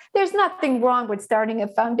themselves. There's nothing wrong with starting a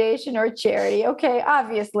foundation or a charity. Okay,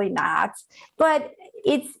 obviously not, but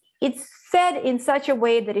it's said in such a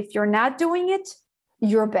way that if you're not doing it,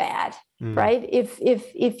 you're bad. Right?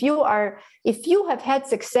 If you have had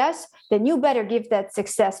success, then you better give that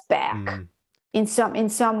success back in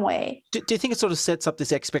some way. Do you think it sort of sets up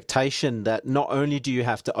this expectation that not only do you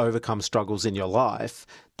have to overcome struggles in your life,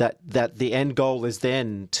 that the end goal is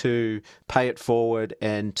then to pay it forward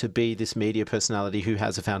and to be this media personality who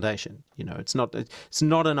has a foundation? It's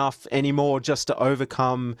not enough anymore just to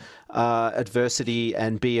overcome adversity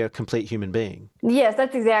and be a complete human being. Yes,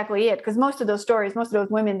 that's exactly it. Because most of those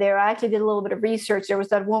women there, I actually did a little bit of research. There was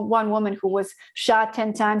that one woman who was shot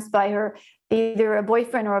 10 times by her, either a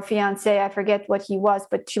boyfriend or a fiance. I forget what he was,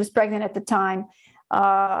 but she was pregnant at the time.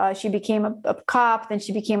 She became a cop, then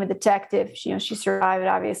she became a detective. She survived,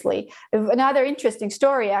 obviously. Another interesting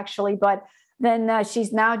story, actually, but then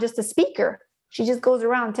she's now just a speaker. She just goes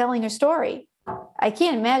around telling her story. I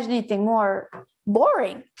can't imagine anything more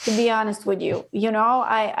boring, to be honest with you.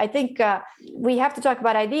 I think we have to talk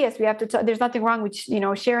about ideas. We have to there's nothing wrong with,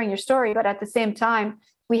 sharing your story, but at the same time,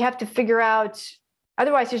 we have to figure out,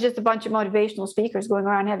 otherwise there's just a bunch of motivational speakers going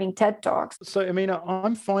around having TED Talks. So, Emina,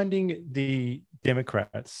 I'm finding the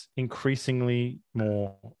Democrats increasingly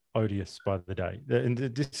more odious by the day. And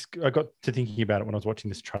this, I got to thinking about it when I was watching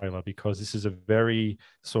this trailer, because this is a very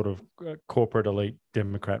sort of corporate elite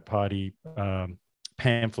Democrat Party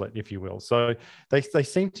pamphlet, if you will. So they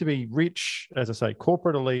seem to be rich, as I say,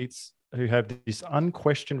 corporate elites who have this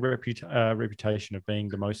unquestioned reputation of being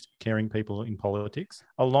the most caring people in politics,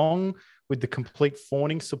 along with the complete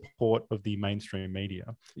fawning support of the mainstream media,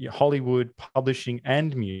 Hollywood, publishing,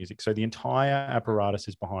 and music. So the entire apparatus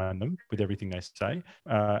is behind them with everything they say,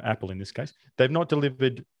 Apple in this case. They've not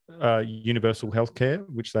delivered universal healthcare,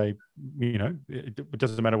 which they, it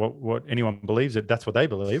doesn't matter what anyone believes, that's what they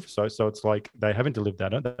believe. So it's like they haven't delivered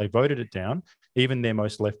that. They voted it down. Even their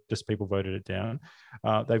most leftist people voted it down.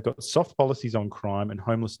 They've got soft policies on crime and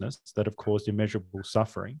homelessness that have caused immeasurable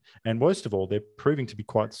suffering. And worst of all, they're proving to be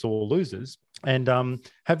quite sore losers. And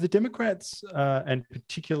have the Democrats, and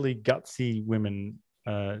particularly gutsy women,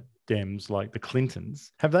 Dems like the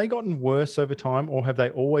Clintons, have they gotten worse over time, or have they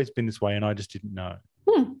always been this way and I just didn't know?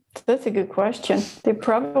 That's a good question. They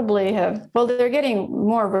probably have. Well, they're getting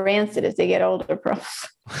more rancid as they get older, probably.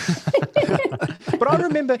 But I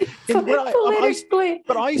remember, I used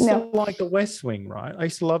to like the West Wing, right? I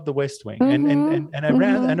used to love the West Wing, and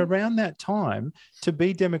around that time, to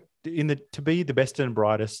be the best and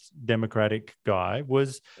brightest Democratic guy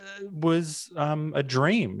was a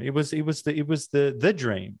dream. It was the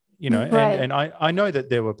dream. Right. And I know that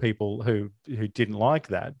there were people who didn't like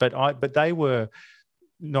that, but they were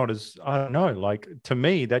not as, I don't know, like, to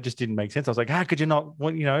me that just didn't make sense. I was like, how could you not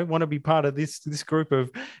want to be part of this group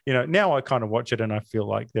of, now I kind of watch it and I feel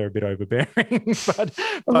like they're a bit overbearing, but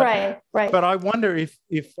right. But I wonder if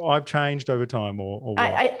I've changed over time or what.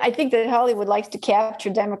 I think that Hollywood likes to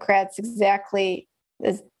capture Democrats exactly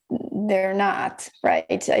as they're not, right?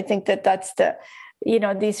 I think that's the,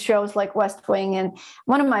 these shows like West Wing, and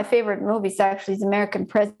one of my favorite movies actually is American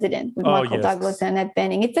President with Michael Douglas and Annette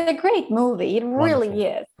Bening. It's a great movie. It really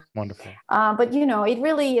is. Wonderful. But, it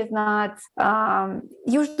really is not,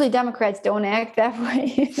 usually Democrats don't act that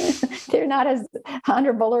way. They're not as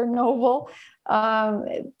honorable or noble.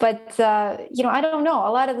 But I don't know.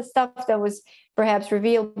 A lot of the stuff that was perhaps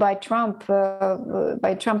revealed by Trump,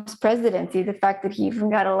 by Trump's presidency, the fact that he even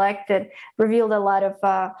got elected, revealed a lot of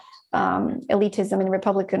elitism in the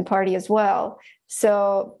Republican Party as well.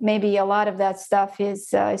 So maybe a lot of that stuff is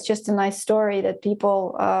just a nice story that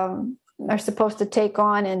people are supposed to take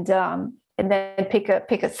on and then pick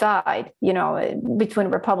a side, between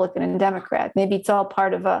Republican and Democrat. Maybe it's all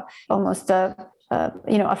part of almost a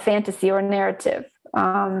fantasy or narrative.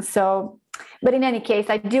 But in any case,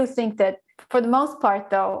 I do think that for the most part,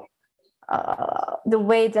 though, the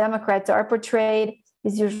way Democrats are portrayed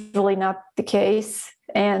is usually not the case.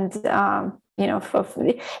 And to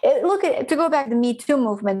go back to the Me Too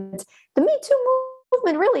movement, the Me Too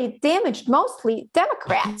movement really damaged mostly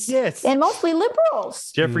Democrats, yes, and mostly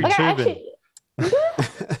liberals. Jeffrey Toobin.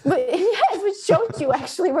 Yes, which shows you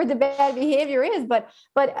actually where the bad behavior is. But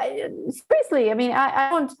seriously, I mean,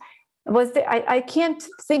 I can't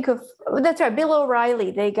think of. That's right, Bill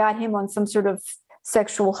O'Reilly. They got him on some sort of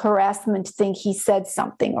sexual harassment thing. He said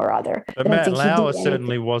something or other. But Matt Lauer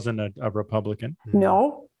certainly wasn't a Republican.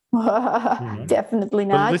 No. Definitely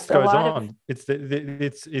not. The list goes on. It's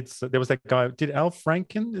there was that guy. Did Al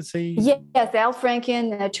Franken? Is he? Yes, Al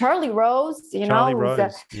Franken, Charlie Rose. Charlie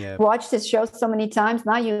Rose. Watched his show so many times.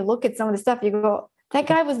 Now you look at some of the stuff, you go, that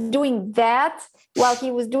guy was doing that while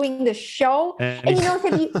he was doing the show. And have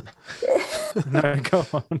you? No, go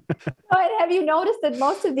on. Have you noticed that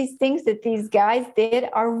most of these things that these guys did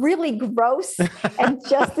are really gross and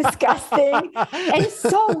just disgusting and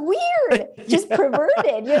so weird, just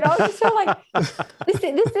perverted, just sort of like this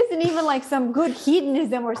isn't even like some good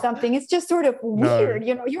hedonism or something. It's just sort of weird.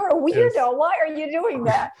 No. You're a weirdo. Yes. Why are you doing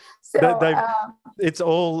that? So it's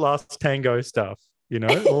all Last Tango stuff.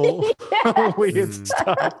 All weird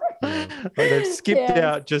stuff. Like they've skipped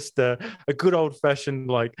out just a good old-fashioned,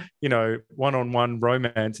 one-on-one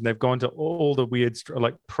romance, and they've gone to all the weird,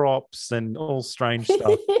 props and all strange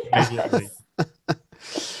stuff immediately.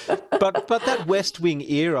 But that West Wing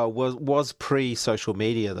era was pre-social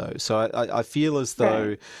media, though. So I feel as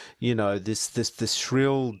though, this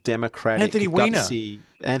shrill Democratic Anthony Weiner. Gutsy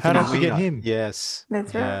How did we get him? Yes.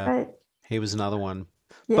 That's right. He was another one.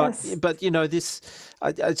 Yes. But this,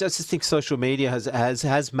 I just think social media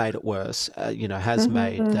has made it worse. Has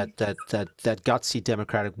made that gutsy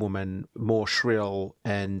Democratic woman more shrill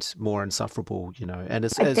and more insufferable. And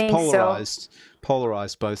has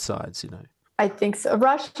polarized both sides. I think so.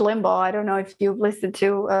 Rush Limbaugh. I don't know if you've listened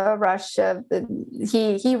to Rush.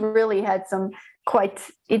 He really had some quite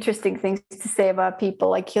interesting things to say about people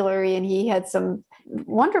like Hillary, and he had some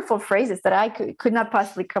wonderful phrases that I could not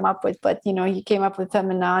possibly come up with, but he came up with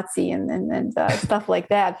feminazi and stuff like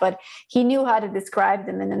that, but he knew how to describe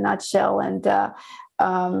them in a nutshell. And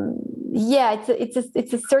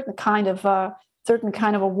it's a certain kind of a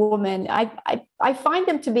woman. I find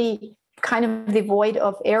them to be kind of devoid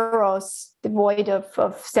of eros, devoid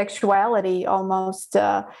of sexuality almost.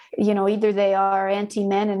 Either they are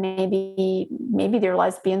anti-men and maybe they're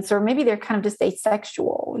lesbians, or maybe they're kind of just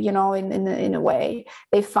asexual, in a way.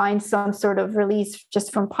 They find some sort of release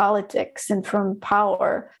just from politics and from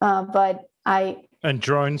power. And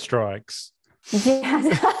drone strikes. Yeah.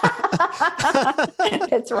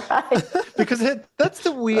 That's right. Because that's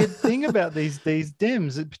the weird thing about these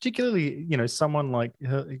Dems, particularly someone like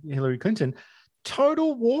Hillary Clinton,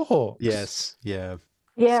 total war hawks. Yes. Yeah.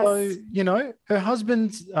 Yes. So her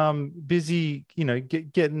husband's busy,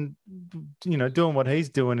 getting, doing what he's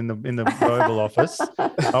doing in the Oval Office.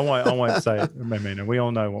 I won't say it, Emina. We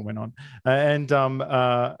all know what went on.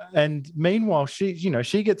 And meanwhile, she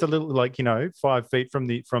gets a little 5 feet from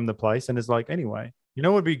the place, and is like, anyway,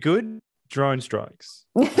 what would be good? Drone strikes.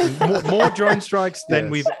 more drone strikes than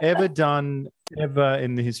we've ever done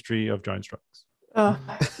in the history of drone strikes. She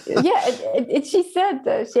actually said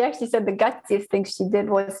the gutsiest thing she did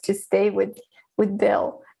was to stay with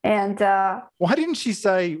Bill. And why didn't she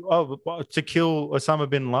say, to kill Osama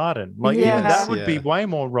bin Laden? That would be way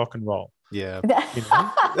more rock and roll. Yeah.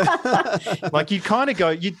 You kind of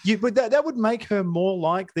go, that would make her more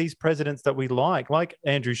like these presidents that we like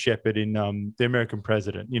Andrew Shepard in The American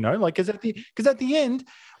President, because at the end,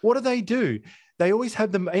 what do? They always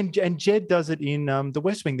have them, and Jed does it in The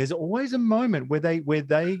West Wing. There's always a moment where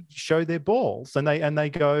they show their balls, and they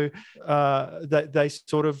go, they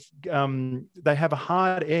sort of they have a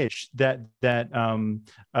hard edge that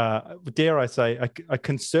dare I say a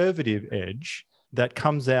conservative edge that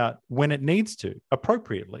comes out when it needs to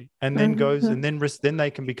appropriately, and then goes, and then they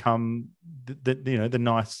can become the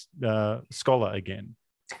nice scholar again.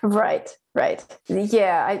 Right.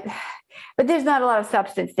 Yeah. But there's not a lot of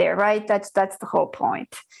substance there, right? That's the whole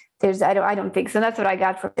point. I don't think so. That's what I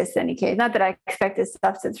got from this in any case. Not that I expected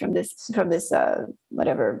substance from this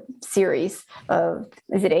whatever series of,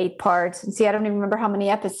 is it 8 parts? And see, I don't even remember how many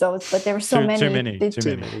episodes, but there were so many. Too many.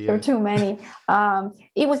 There were too many.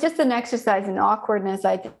 It was just an exercise in awkwardness,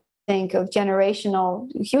 I think, of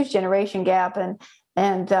huge generation gap,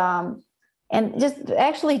 and just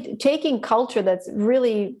actually taking culture that's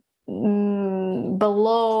really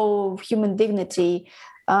below human dignity.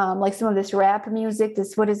 Like some of this rap music,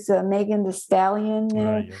 what is Megan Thee Stallion?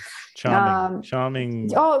 Yes. Charming.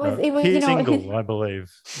 It was single, I believe.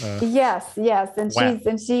 Yes,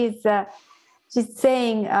 and she's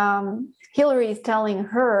saying Hillary is telling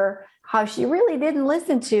her how she really didn't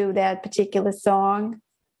listen to that particular song.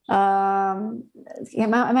 Am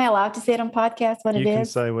I allowed to say it on podcast? What it is? You can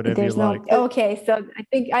say whatever you like. Okay, so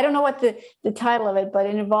I don't know what the title of it, but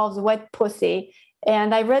it involves wet pussy.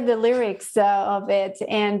 And I read the lyrics of it,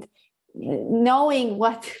 and knowing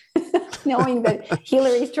that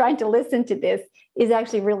Hillary's trying to listen to this is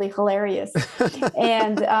actually really hilarious.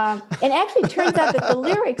 And actually turns out that the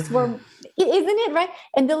lyrics were, isn't it right?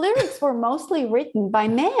 And the lyrics were mostly written by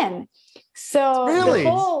men. So really?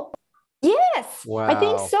 Yes, wow. I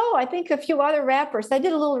think so. I think a few other rappers. I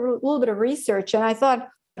did a little bit of research, and I thought,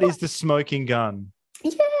 that is the smoking gun.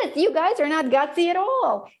 Yes, you guys are not gutsy at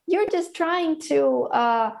all. You're just trying to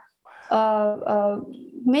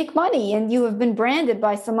make money, and you have been branded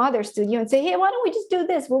by some other studio and say, hey, why don't we just do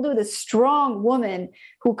this? We'll do the strong woman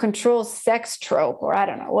who controls sex trope, or I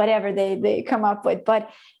don't know, whatever they come up with. But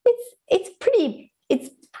it's pretty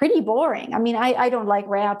boring. I mean, I don't like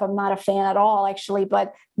rap. I'm not a fan at all, actually.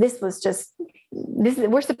 But this was just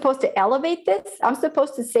we're supposed to elevate this. I'm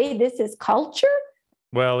supposed to say this is culture.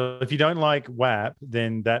 Well, if you don't like WAP,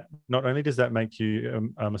 then that not only does that make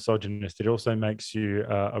you a misogynist, it also makes you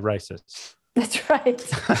a racist. That's right.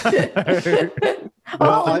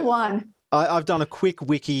 All in one. I've done a quick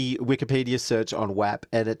Wikipedia search on WAP,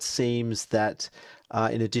 and it seems that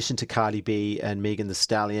in addition to Cardi B and Megan Thee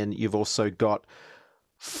Stallion, you've also got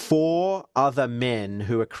 4 other men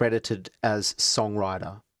who are credited as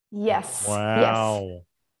songwriter. Yes. Wow.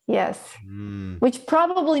 Yes. Which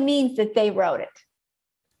probably means that they wrote it.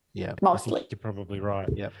 Yeah, mostly. You're probably right.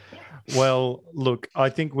 Yeah. Well, look, I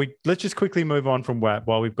think let's just quickly move on from WAP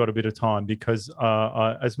while we've got a bit of time, because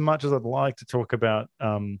as much as I'd like to talk about,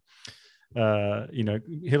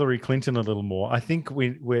 Hillary Clinton a little more, I think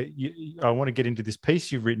I want to get into this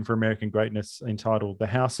piece you've written for American Greatness entitled "The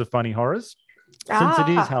House of Funny Horrors." Since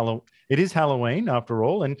it is Halloween after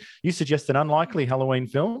all, and you suggest an unlikely Halloween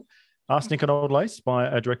film, Arsenic and Old Lace,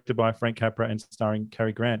 directed by Frank Capra and starring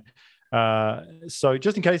Cary Grant. So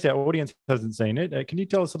just in case our audience hasn't seen it, can you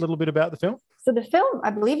tell us a little bit about the film? So the film, I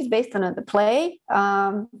believe, is based on the play,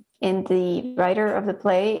 and the writer of the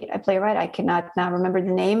play, a playwright, I cannot now remember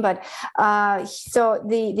the name, but so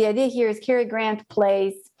the idea here is Cary Grant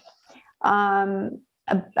plays a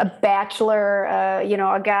bachelor,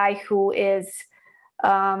 a guy who is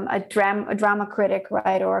a drama critic,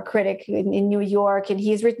 right, or a critic in New York, and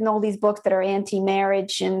he's written all these books that are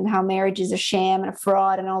anti-marriage and how marriage is a sham and a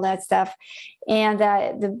fraud and all that stuff. And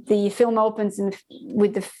the film opens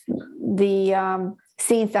with the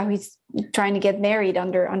scenes that he's trying to get married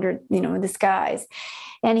under disguise,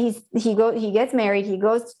 and he gets married. He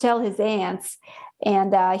goes to tell his aunts,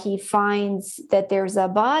 and he finds that there's a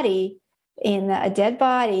dead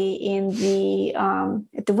body in the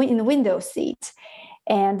window seat.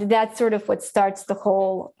 And that's sort of what starts the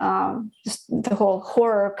whole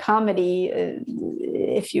horror comedy,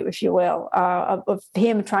 if you will, of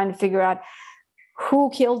him trying to figure out who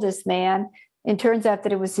killed this man. It turns out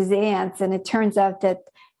that it was his aunts, and it turns out that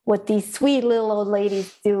what these sweet little old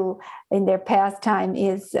ladies do in their pastime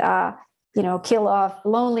is, kill off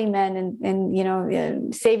lonely men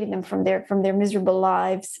and saving them from their miserable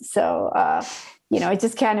lives. So. It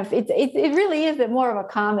just kind of it really is more of a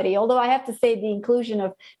comedy. Although I have to say the inclusion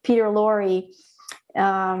of Peter Lorre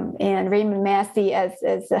and Raymond Massey as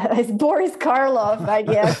Boris Karloff, I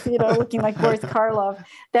guess, looking like Boris Karloff,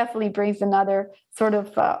 definitely brings another sort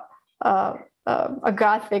of a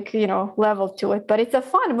gothic level to it. But it's a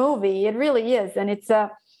fun movie. It really is, and it's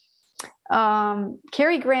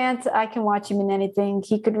Cary Grant. I can watch him in anything.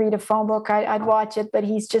 He could read a phone book. I'd watch it, but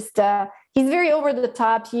he's just. He's very over the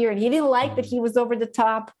top here, and he didn't like that he was over the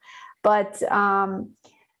top, but I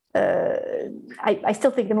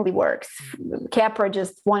still think the movie works. Capra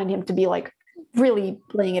just wanted him to be like really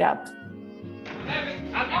playing it up.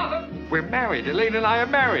 We're married. Elaine and I are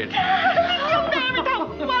married. You're married? How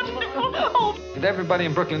wonderful! Oh. Did everybody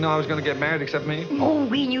in Brooklyn know I was going to get married except me? Oh,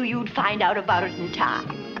 we knew you'd find out about it in time.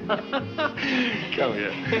 Come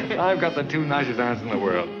here. I've got the 2 nicest aunts in the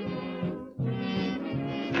world.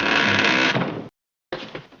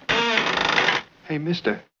 Hey,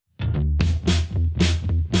 mister.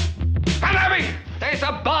 Abby! There's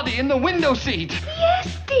a body in the window seat.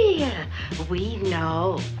 Yes, dear. We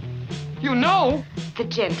know. You know? The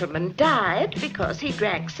gentleman died because he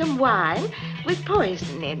drank some wine with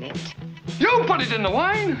poison in it. You put it in the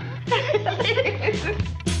wine?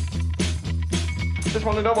 Just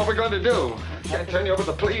want to know what we're going to do. Can't turn you over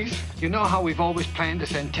to the police. You know how we've always planned to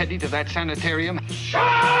send Teddy to that sanitarium?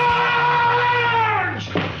 Charge!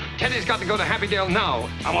 Teddy's got to go to Happydale now.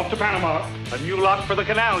 I'm off to Panama. A new lot for the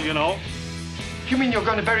canal, you know. You mean you're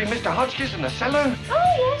going to bury Mr. Hotchkiss in the cellar?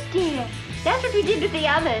 Oh, yes, dear. That's what we did with the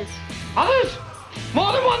others. Others?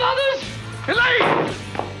 More than one others? Elaine!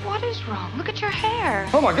 What is wrong? Look at your hair.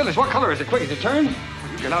 Oh, my goodness, what color is it? Quick, is it turned?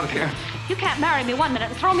 You get out of here. You can't marry me one minute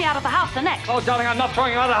and throw me out of the house the next. Oh, darling, I'm not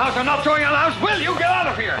throwing you out of the house. I'm not throwing you out of the house. Will you get out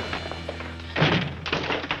of here?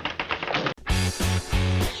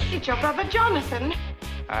 It's your brother Jonathan.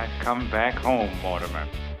 I've come back home, Mortimer.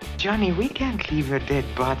 Johnny, we can't leave her dead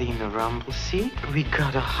body in the rumble seat. We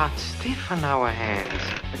got a hot stiff on our hands.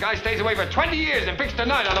 The guy stays away for 20 years and picks the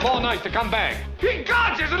night on them all nights to come back. He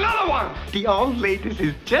gods, there's another one! The old ladies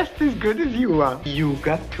is just as good as you are. You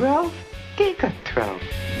got 12, they got 12.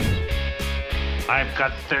 I've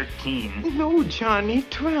got 13. No, Johnny,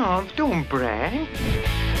 12. Don't brag.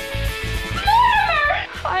 Mortimer!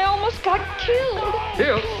 I almost got killed.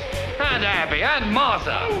 Killed? And Abby and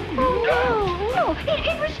Martha. Oh, no,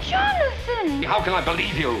 it was Jonathan. How can I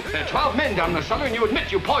believe you? There are 12 men down the cellar and you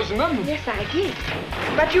admit you poisoned them? Yes, I did.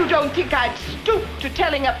 But you don't think I'd stoop to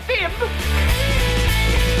telling a fib?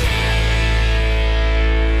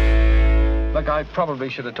 Look, I probably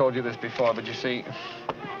should have told you this before, but you see,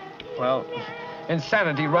 well,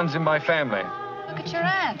 insanity runs in my family. Look at your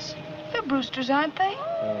aunts. They're Brewsters, aren't they?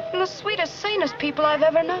 And the sweetest, sanest people I've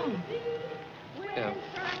ever known. Yeah.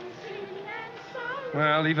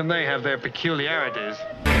 Well, even they have their peculiarities.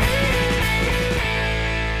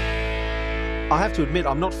 I have to admit,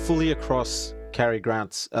 I'm not fully across Cary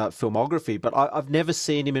Grant's filmography, but I've never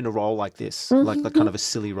seen him in a role like this, like kind of a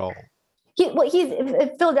silly role. He's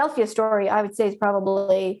Philadelphia Story, I would say, is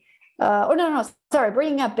probably,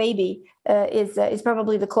 Bringing Up Baby is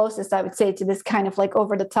probably the closest, I would say, to this kind of like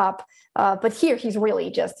over the top. But here he's really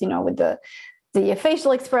just, with the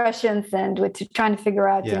facial expressions and with trying to figure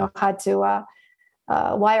out, how to,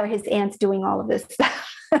 why are his aunts doing all of this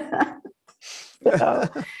stuff?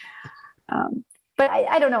 But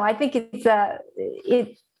I don't know. I think it's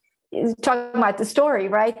talking about the story,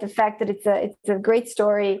 right? The fact that it's a great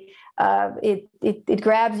story. It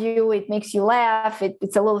grabs you. It makes you laugh.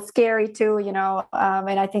 It's a little scary too, and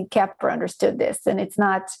I think Capra understood this. And it's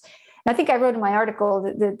not. And I think I wrote in my article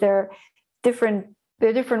that there are different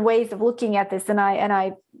ways of looking at this, and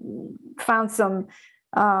I found some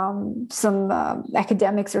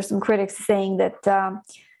academics or some critics saying that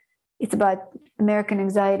it's about American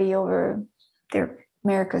anxiety over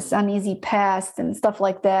America's uneasy past and stuff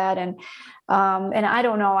like that. And I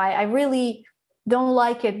don't know. I really don't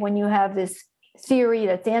like it when you have this theory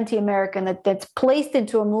that's anti-American that's placed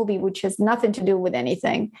into a movie which has nothing to do with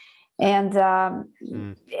anything, and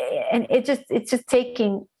it's just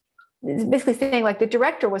taking. It's basically saying like the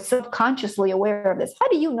director was subconsciously aware of this. How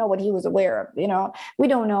do you know what he was aware of? We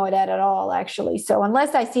don't know that at all, actually. So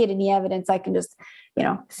unless I see it in the evidence, I can just,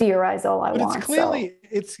 theorize all I want. It's clearly,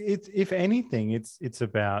 it's if anything, it's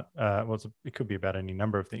about it could be about any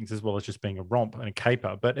number of things as well as just being a romp and a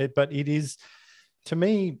caper. But it is, to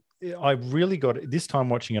me, I really got this time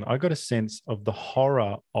watching it. I got a sense of the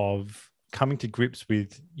horror of coming to grips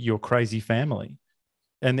with your crazy family.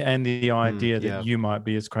 And the idea that you might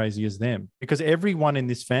be as crazy as them, because everyone in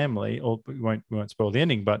this family, or we won't spoil the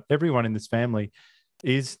ending, but everyone in this family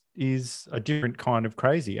is a different kind of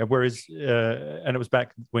crazy. Whereas, and it was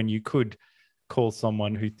back when you could call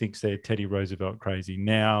someone who thinks they're Teddy Roosevelt crazy.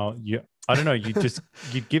 Now I don't know.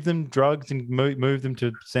 You'd give them drugs and move them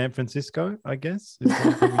to San Francisco, I guess. Is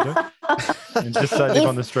what we do. And just say live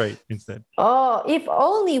on the street instead. Oh, if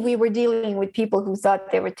only we were dealing with people who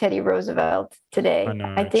thought they were Teddy Roosevelt today. I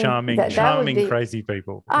know, I think charming, crazy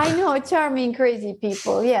people. I know, charming, crazy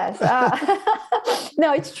people. Yes.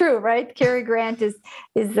 No, it's true, right? Cary Grant is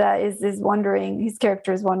wondering. His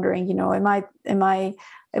character is wondering.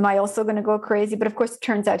 Am I also going to go crazy? But of course, it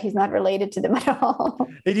turns out he's not related to them at all.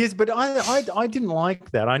 It is, but I didn't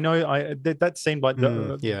like that. I know that seemed like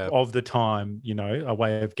of the time, a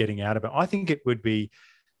way of getting out of it. I think it would be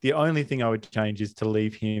the only thing I would change is to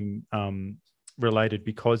leave him related,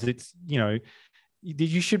 because it's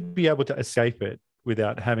you should be able to escape it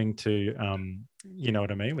without having to you know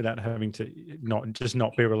what I mean, without having to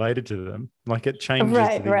not be related to them. Like it changes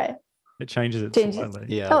right. It changes it slightly.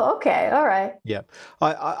 Yeah. Oh, okay. All right. Yeah.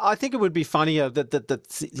 I think it would be funnier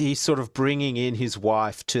that he's sort of bringing in his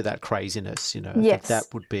wife to that craziness, Yes. that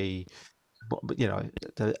would be,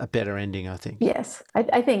 a better ending, I think. Yes,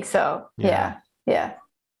 I think so. Yeah.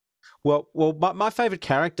 Well, my favorite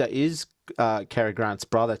character is Cary Grant's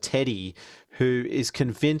brother, Teddy, who is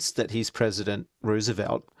convinced that he's President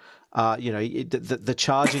Roosevelt. The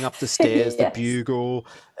charging up the stairs, Yes. the bugle,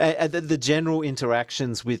 and the general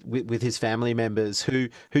interactions with his family members who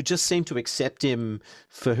just seem to accept him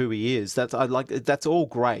for who he is. That's all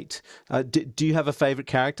great. Do you have a favorite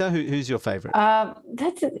character? Who's your favorite?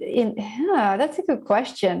 That's a good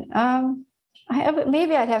question.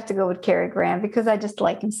 Maybe I'd have to go with Cary Grant because I just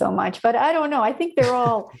like him so much. But I don't know. I think they're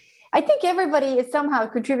all. I think everybody is somehow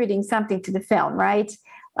contributing something to the film, right?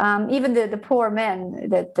 Even the poor men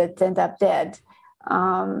that end up dead.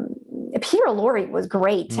 Peter Lorre was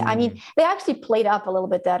great. I mean, they actually played up a little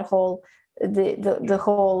bit that whole the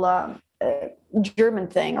whole German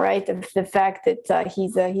thing, right? The fact that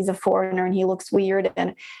he's a foreigner and he looks weird.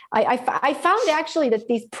 And I found actually that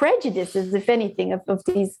these prejudices, if anything, of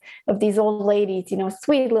these old ladies,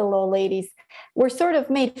 sweet little old ladies, were sort of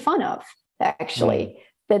made fun of. Actually,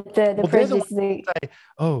 that the prejudices.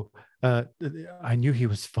 I knew he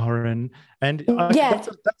was foreign, and yes.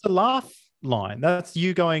 that's a laugh line. That's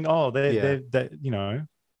you going, oh, they're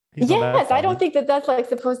Yes, I don't think that's like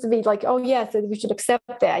supposed to be like, oh yes, we should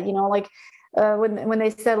accept that. When they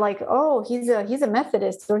said like, oh, he's a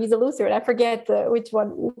Methodist or he's a Lutheran. I forget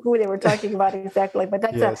who they were talking about exactly, but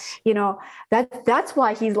that's that's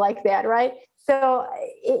why he's like that, right? So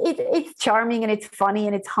it's charming and it's funny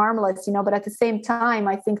and it's harmless, but at the same time,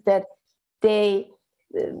 I think that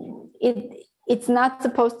it's not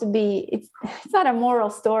supposed to be, it's not a moral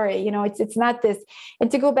story, it's not this.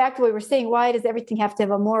 And to go back to what we were saying, why does everything have to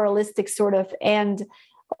have a moralistic sort of end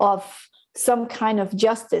of some kind of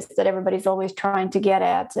justice that everybody's always trying to get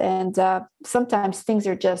at? And sometimes things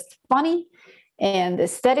are just funny and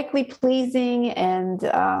aesthetically pleasing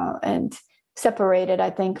and separated,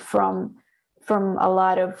 I think, from a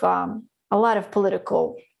lot of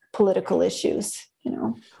political issues.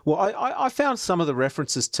 Well, I found some of the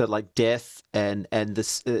references to like death and the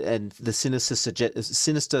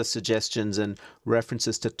sinister suggestions and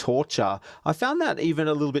references to torture. I found that even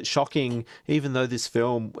a little bit shocking, even though this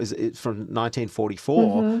film is from 1944.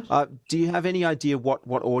 Mm-hmm. Do you have any idea what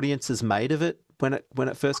audiences made of it when it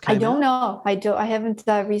first came out? I don't know. I haven't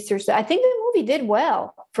researched it. I think the movie did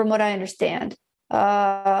well, from what I understand.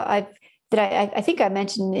 I think I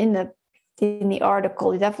mentioned in the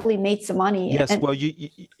article, it definitely made some money. Yes, well,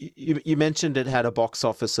 you mentioned it had a box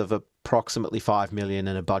office of approximately 5 million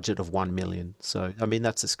and a budget of 1 million. So, I mean,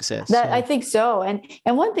 that's a success. I think so. And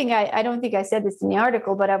one thing, I don't think I said this in the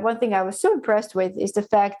article, but one thing I was so impressed with is the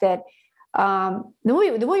fact that the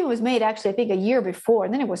movie was made actually, I think, a year before,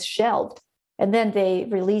 and then it was shelved, and then they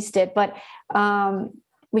released it. But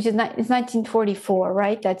it's 1944,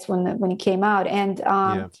 right? That's when it came out, and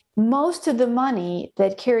most of the money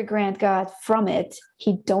that Cary Grant got from it,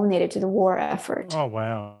 he donated to the war effort. Oh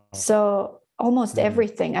wow! So almost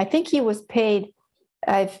everything. I think he was paid.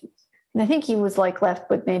 I think he was like left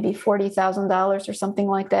with maybe $40,000 or something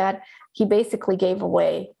like that. He basically gave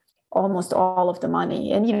away almost all of the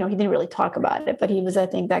money, and he didn't really talk about it, but he was, I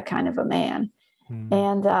think, that kind of a man.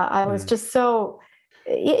 And I was just so.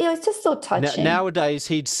 It was just so touching. Nowadays,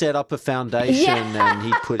 he'd set up a foundation and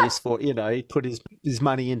he'd put his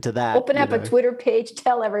money into that. Open up a Twitter page,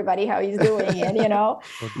 tell everybody how he's doing it.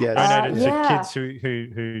 Donate to kids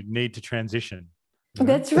who need to transition.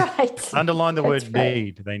 That's right. Underline the word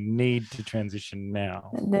need. They need to transition now.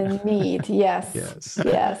 The need, yes.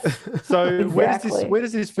 yes. So exactly. where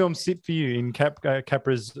does this film sit for you in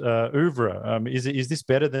Capra's oeuvre? Is this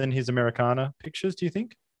better than his Americana pictures, do you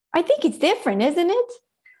think? I think it's different, isn't it?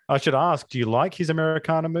 I should ask, do you like his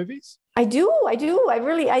Americana movies? I do.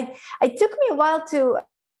 It took me a while to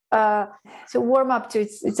warm up to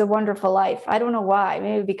It's a Wonderful Life. I don't know why.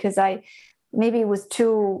 Maybe because maybe it was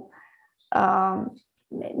too,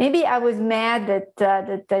 maybe I was mad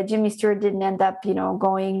that Jimmy Stewart didn't end up,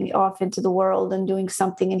 going off into the world and doing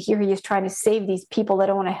something. And here he is trying to save these people that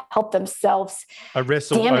don't want to help themselves. I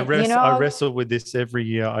wrestle with this every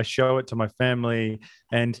year. I show it to my family,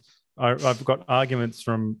 and I've got arguments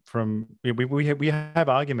we have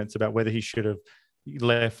arguments about whether he should have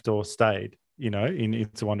left or stayed, in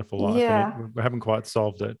It's a Wonderful Life. Yeah. And we haven't quite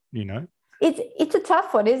solved it, It's a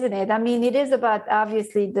tough one, isn't it? I mean, it is about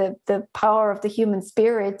obviously the power of the human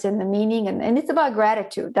spirit and the meaning, and it's about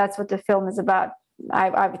gratitude. That's what the film is about,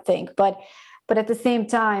 I would think. But at the same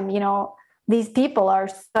time, these people are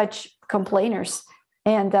such complainers,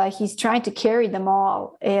 and he's trying to carry them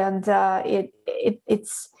all, and it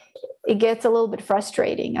gets a little bit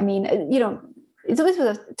frustrating. I mean, this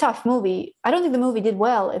was a tough movie. I don't think the movie did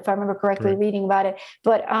well, if I remember correctly, reading about it.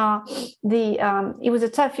 But it was a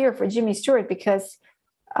tough year for Jimmy Stewart because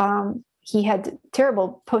he had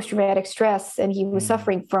terrible post-traumatic stress, and he was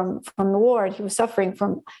suffering from the war. He was suffering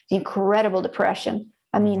from incredible depression.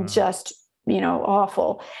 I mean, just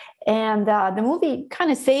awful. And the movie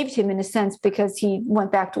kind of saved him in a sense because he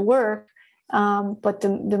went back to work. But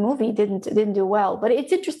the movie didn't do well. But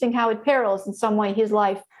it's interesting how it parallels in some way his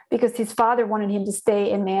life, because his father wanted him to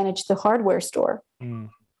stay and manage the hardware store in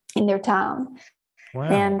their town. Wow.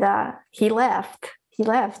 And he left. He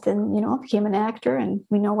left and, became an actor, and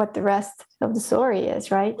we know what the rest of the story is,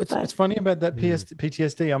 right? It's funny about that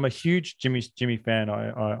PTSD. I'm a huge Jimmy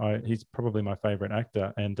fan. He's probably my favorite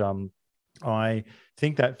actor. And I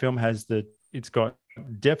think that film it's got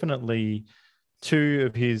definitely two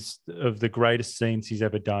of the greatest scenes he's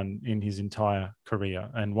ever done in his entire career,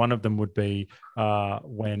 and one of them would be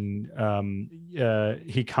when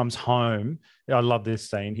he comes home. I love this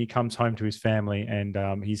scene. He comes home to his family,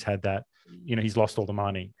 and he's had that. He's lost all the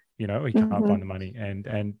money. He can't find the money,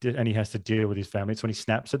 and he has to deal with his family. It's when he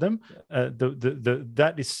snaps at them.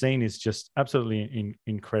 That scene is just absolutely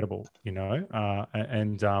incredible.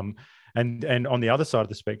 And on the other side of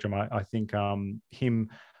the spectrum, I think him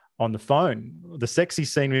on the phone, the sexy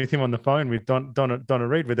scene with him on the phone with Donna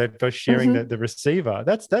Reed, where they're both sharing the receiver.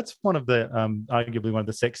 That's one of the arguably one of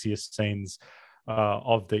the sexiest scenes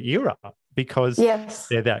of the era, because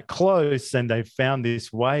they're that close, and they've found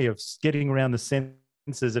this way of getting around the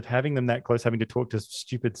senses of having them that close, having to talk to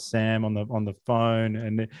stupid Sam on the phone,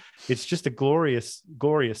 and it's just a glorious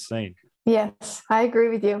scene. Yes, I agree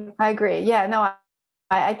with you. I agree. Yeah, no,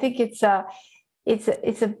 I think it's a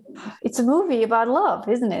movie about love,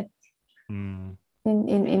 isn't it? In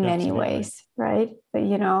many ways, right? But,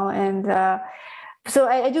 so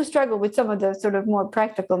I do struggle with some of the sort of more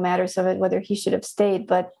practical matters of it, whether he should have stayed,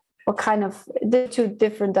 but what kind of the two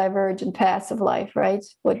different divergent paths of life, right?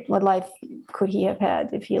 What life could he have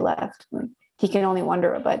had if he left? He can only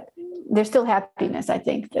wonder, but there's still happiness, I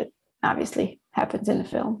think, that obviously happens in the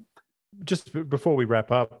film. Just before we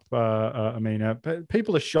wrap up, Emina,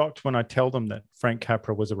 people are shocked when I tell them that Frank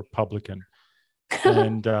Capra was a Republican,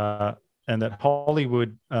 and that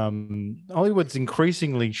Hollywood's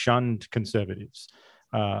increasingly shunned conservatives.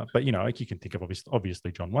 But you can think of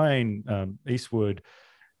obviously John Wayne, Eastwood,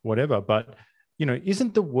 whatever. But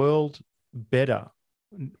isn't the world better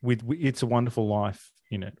with It's a Wonderful Life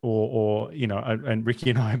in it, or and Ricky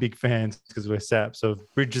and I are big fans because we're saps of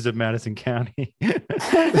Bridges of Madison County,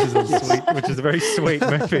 which is a very sweet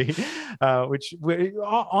movie.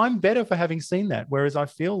 I'm better for having seen that. Whereas I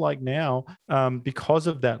feel like now, because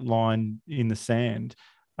of that line in the sand,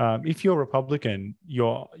 if you're a Republican,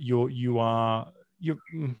 you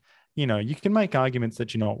can make arguments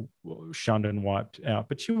that you're not shunned and wiped out,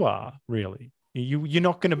 but you are really. You're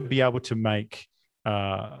not going to be able to make.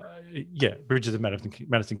 Bridges of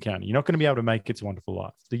Madison County. You're not going to be able to make It's a Wonderful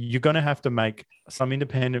Life. You're going to have to make some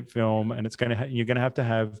independent film, and you're going to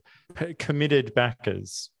have committed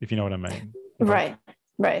backers, if you know what I mean. Right.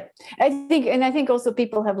 I think also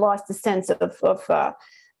people have lost the sense of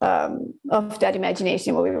that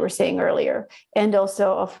imagination, what we were saying earlier, and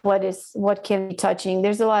also of what can be touching.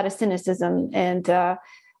 There's a lot of cynicism and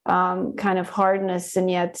kind of hardness, and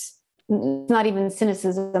yet not even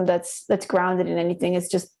cynicism that's grounded in anything. It's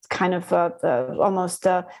just kind of almost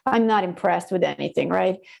I'm not impressed with anything,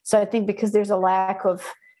 right? So I think because there's a lack of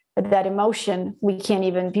that emotion,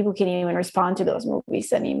 people can't even respond to those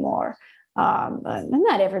movies anymore.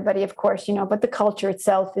 Not everybody, of course, but the culture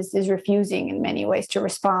itself is refusing in many ways to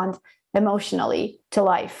respond emotionally to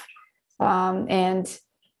life, and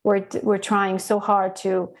we're trying so hard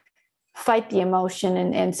to fight the emotion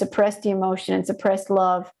and suppress the emotion and suppress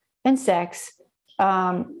love and sex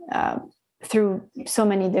through so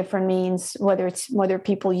many different means, whether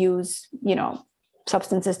people use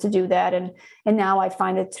substances to do that, and now I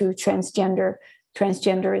find it through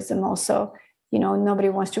transgenderism also. Nobody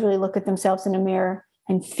wants to really look at themselves in a mirror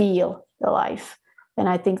and feel the life, and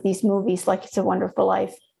I think these movies like It's a Wonderful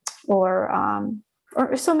Life or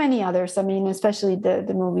so many others, I mean, especially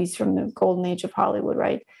the movies from the golden age of Hollywood,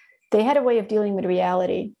 right? They had a way of dealing with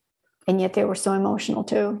reality, and yet they were so emotional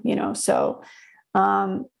too, so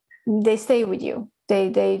they stay with you.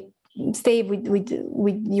 They stay with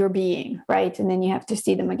your being, right? And then you have to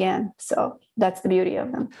see them again. So that's the beauty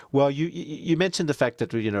of them. Well, you mentioned the fact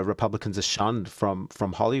that Republicans are shunned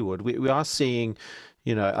from Hollywood. We are seeing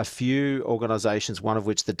a few organisations, one of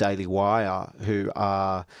which the Daily Wire, who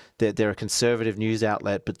they're a conservative news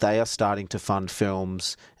outlet, but they are starting to fund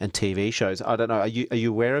films and TV shows. I don't know. Are you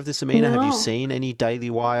aware of this, Emina? No. Have you seen any Daily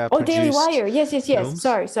Wire? Oh, Daily Wire. Yes. Films?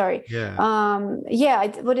 Sorry. Yeah.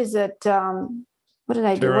 What is it? What did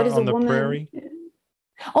I do? Terror What is on a the woman? Prairie?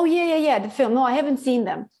 Oh, yeah. The film. No, I haven't seen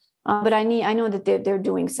them. But I know that they're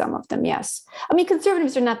doing some of them. Yes, I mean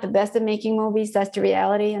conservatives are not the best at making movies. That's the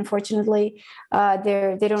reality. Unfortunately,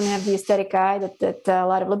 they don't have the aesthetic eye that a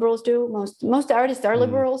lot of liberals do. Most artists are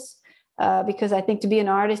liberals because I think to be an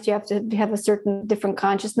artist you have to have a certain different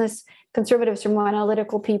consciousness. Conservatives are more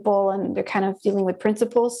analytical people, and they're kind of dealing with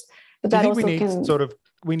principles. But that also can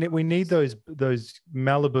we need those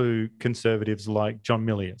Malibu conservatives like John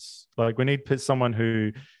Milius. Like we need someone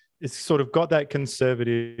who. It's sort of got that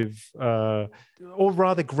conservative, or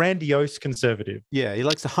rather grandiose conservative. Yeah, he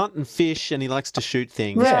likes to hunt and fish, and he likes to shoot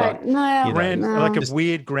things. Right? But, like a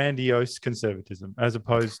weird grandiose conservatism, as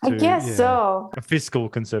opposed to I guess so. A fiscal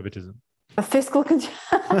conservatism. A fiscal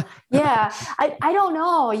yeah, I don't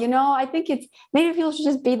know. I think it's maybe people should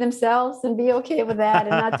just be themselves and be okay with that,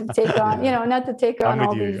 and not to take on,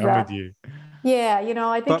 all these. I'm with you. Yeah,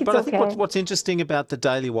 I think but it's okay. I think what's interesting about the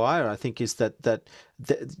Daily Wire, I think, is that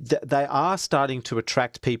they are starting to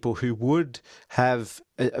attract people who would have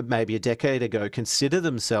maybe a decade ago consider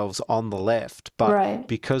themselves on the left, but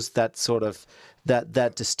because that sort of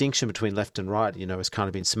that distinction between left and right, has kind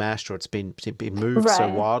of been smashed, or it's been moved so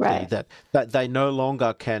wildly that they no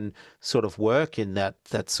longer can sort of work in that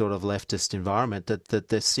sort of leftist environment, that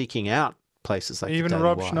they're seeking out places like even the Daily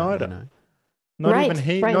Rob Wire, Schneider.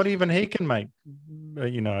 Not even he can make,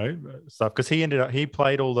 stuff, because he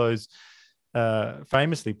played all those,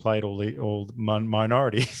 famously played all the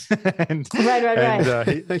minorities, and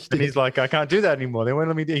and he's like, I can't do that anymore. They won't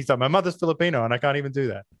let me. He's like, my mother's Filipino, and I can't even do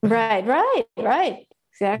that. Right.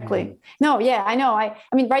 Exactly. Mm-hmm. No, yeah, I know. I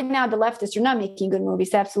mean, right now the leftists are not making good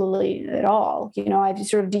movies, absolutely at all. I've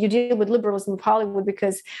sort of you deal with liberalism of Hollywood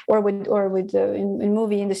or with in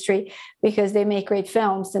movie industry because they make great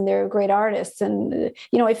films and they're great artists. And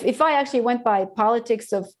if I actually went by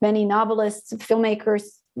politics of many novelists, filmmakers,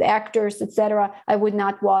 actors, etc., I would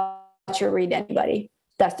not watch or read anybody.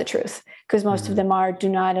 That's the truth, because most of them I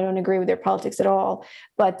don't agree with their politics at all.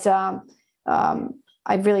 But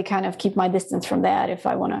I really kind of keep my distance from that if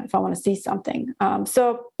I want to see something.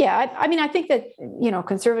 So yeah, I mean, I think that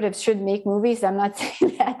conservatives should make movies. I'm not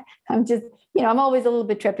saying that. I'm just I'm always a little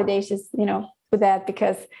bit trepidatious with that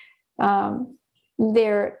because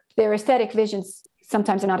their aesthetic visions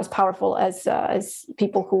sometimes are not as powerful as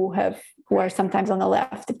people who are sometimes on the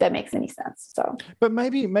left, if that makes any sense. So, but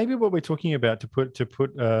maybe what we're talking about to put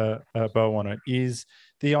a bow on it is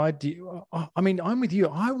the idea. I mean, I'm with you.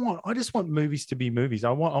 I just want movies to be movies.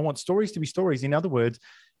 I want stories to be stories. In other words,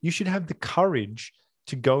 you should have the courage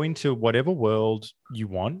to go into whatever world you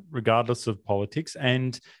want, regardless of politics,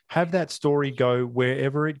 and have that story go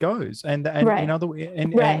wherever it goes. And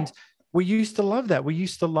and we used to love that. We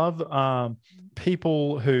used to love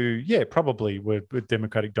people who, probably were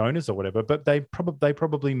Democratic donors or whatever, but they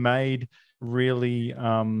probably made really,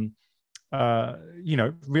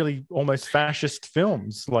 really almost fascist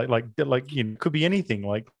films, like could be anything,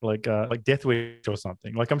 like Death Wish or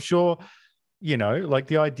something. Like I'm sure, like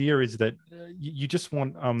the idea is that you just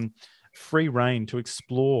want free reign to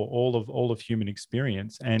explore all of human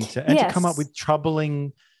experience and to come up with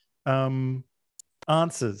troubling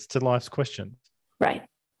answers to life's questions. Right.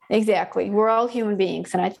 Exactly. We're all human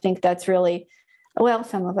beings. And I think that's really, well,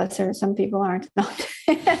 some of us are, some people aren't.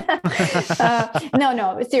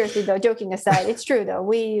 No, seriously though, joking aside, it's true though.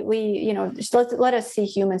 We just let us see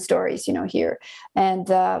human stories, here. And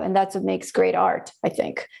that's what makes great art, I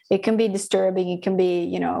think. It can be disturbing. It can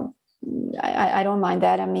be, I don't mind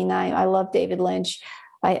that. I mean, I love David Lynch.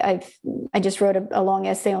 I just wrote a long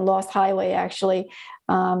essay on Lost Highway, actually,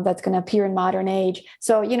 that's going to appear in Modern Age.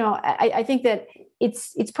 So, I think that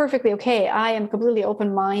it's perfectly okay. I am completely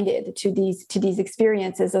open-minded to these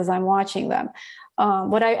experiences as I'm watching them.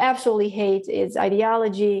 What I absolutely hate is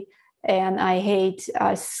ideology, and I hate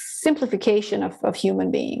simplification of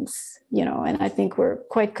human beings. And I think we're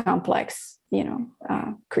quite complex,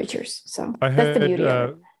 creatures. So that's the beauty of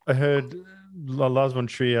it. I heard Lars von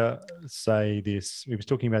Trier say this. He was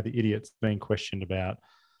talking about the idiots being questioned about,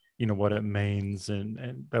 what it means,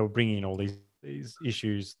 and they were bringing in all these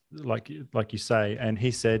issues, like you say, and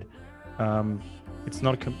he said, it's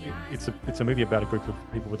not it's a movie about a group of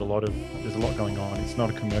people with there's a lot going on. It's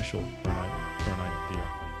not a commercial for an idea.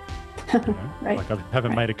 Right. Like I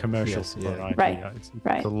haven't made a commercial for an idea.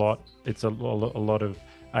 Right. It's a lot. It's a lot of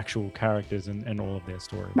actual characters and all of their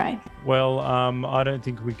story. Right. Well, I don't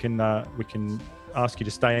think we can ask you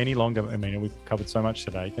to stay any longer, Emina. We've covered so much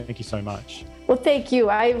today. Thank you so much. Well, thank you.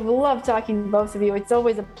 I love talking to both of you. It's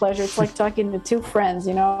always a pleasure. It's like talking to two friends,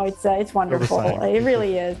 you know. It's wonderful. It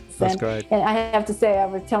really is. That's great. And I have to say, I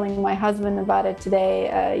was telling my husband about it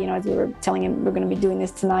today, you know, as we were telling him we're going to be doing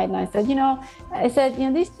this tonight. And I said, you know,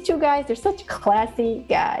 these two guys, they're such classy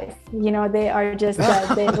guys. You know, they are just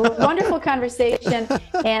they wonderful conversation.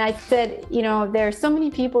 And I said, you know, there are so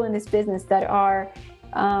many people in this business that are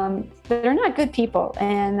not good people,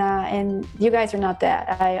 and you guys are not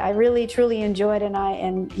that. I really truly enjoyed it,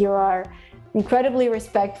 and you are incredibly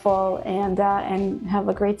respectful and have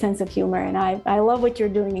a great sense of humor, and I love what you're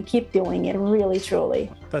doing and keep doing it, really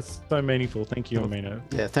truly. That's so meaningful. Thank you, Emina.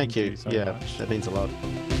 Yeah, thank you so much. That means a lot.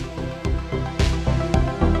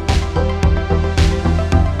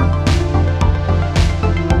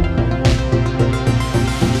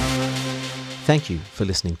 Thank you for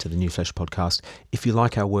listening to the New Flesh podcast. If you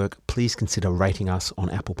like our work, please consider rating us on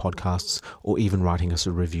Apple Podcasts or even writing us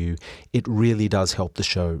a review. It really does help the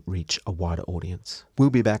show reach a wider audience. We'll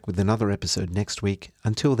be back with another episode next week.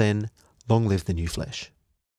 Until then, long live the New Flesh.